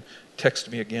 Maybe you can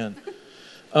text me again.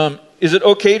 Is it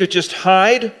okay to just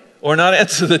hide or not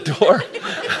answer the door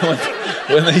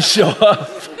when they show up?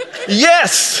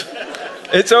 Yes,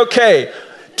 it's okay.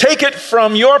 Take it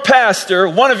from your pastor,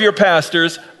 one of your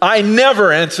pastors. I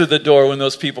never answer the door when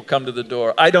those people come to the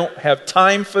door. I don't have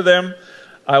time for them.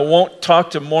 I won't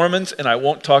talk to Mormons and I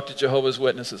won't talk to Jehovah's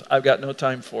Witnesses. I've got no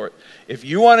time for it. If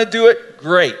you want to do it,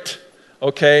 great.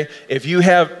 Okay? If you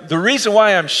have, the reason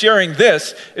why I'm sharing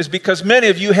this is because many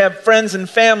of you have friends and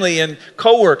family and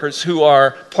coworkers who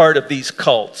are part of these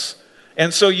cults.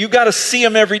 And so you got to see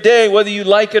them every day, whether you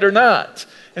like it or not.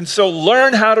 And so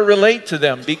learn how to relate to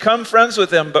them, become friends with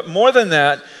them, but more than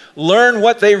that, learn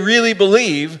what they really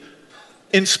believe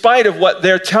in spite of what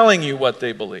they're telling you what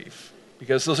they believe.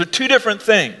 Because those are two different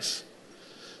things.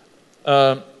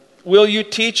 Will you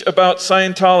teach about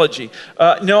Scientology?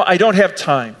 No, I don't have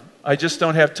time. I just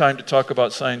don't have time to talk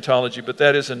about Scientology, but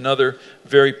that is another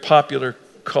very popular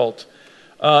cult.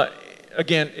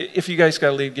 Again, if you guys got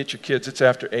to leave, get your kids. It's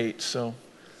after 8, so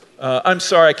I'm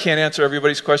sorry I can't answer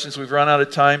everybody's questions. We've run out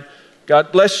of time.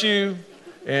 God bless you,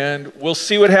 and we'll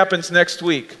see what happens next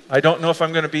week. I don't know if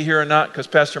I'm going to be here or not because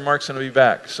Pastor Mark's going to be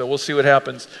back, so we'll see what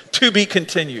happens. To be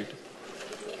continued.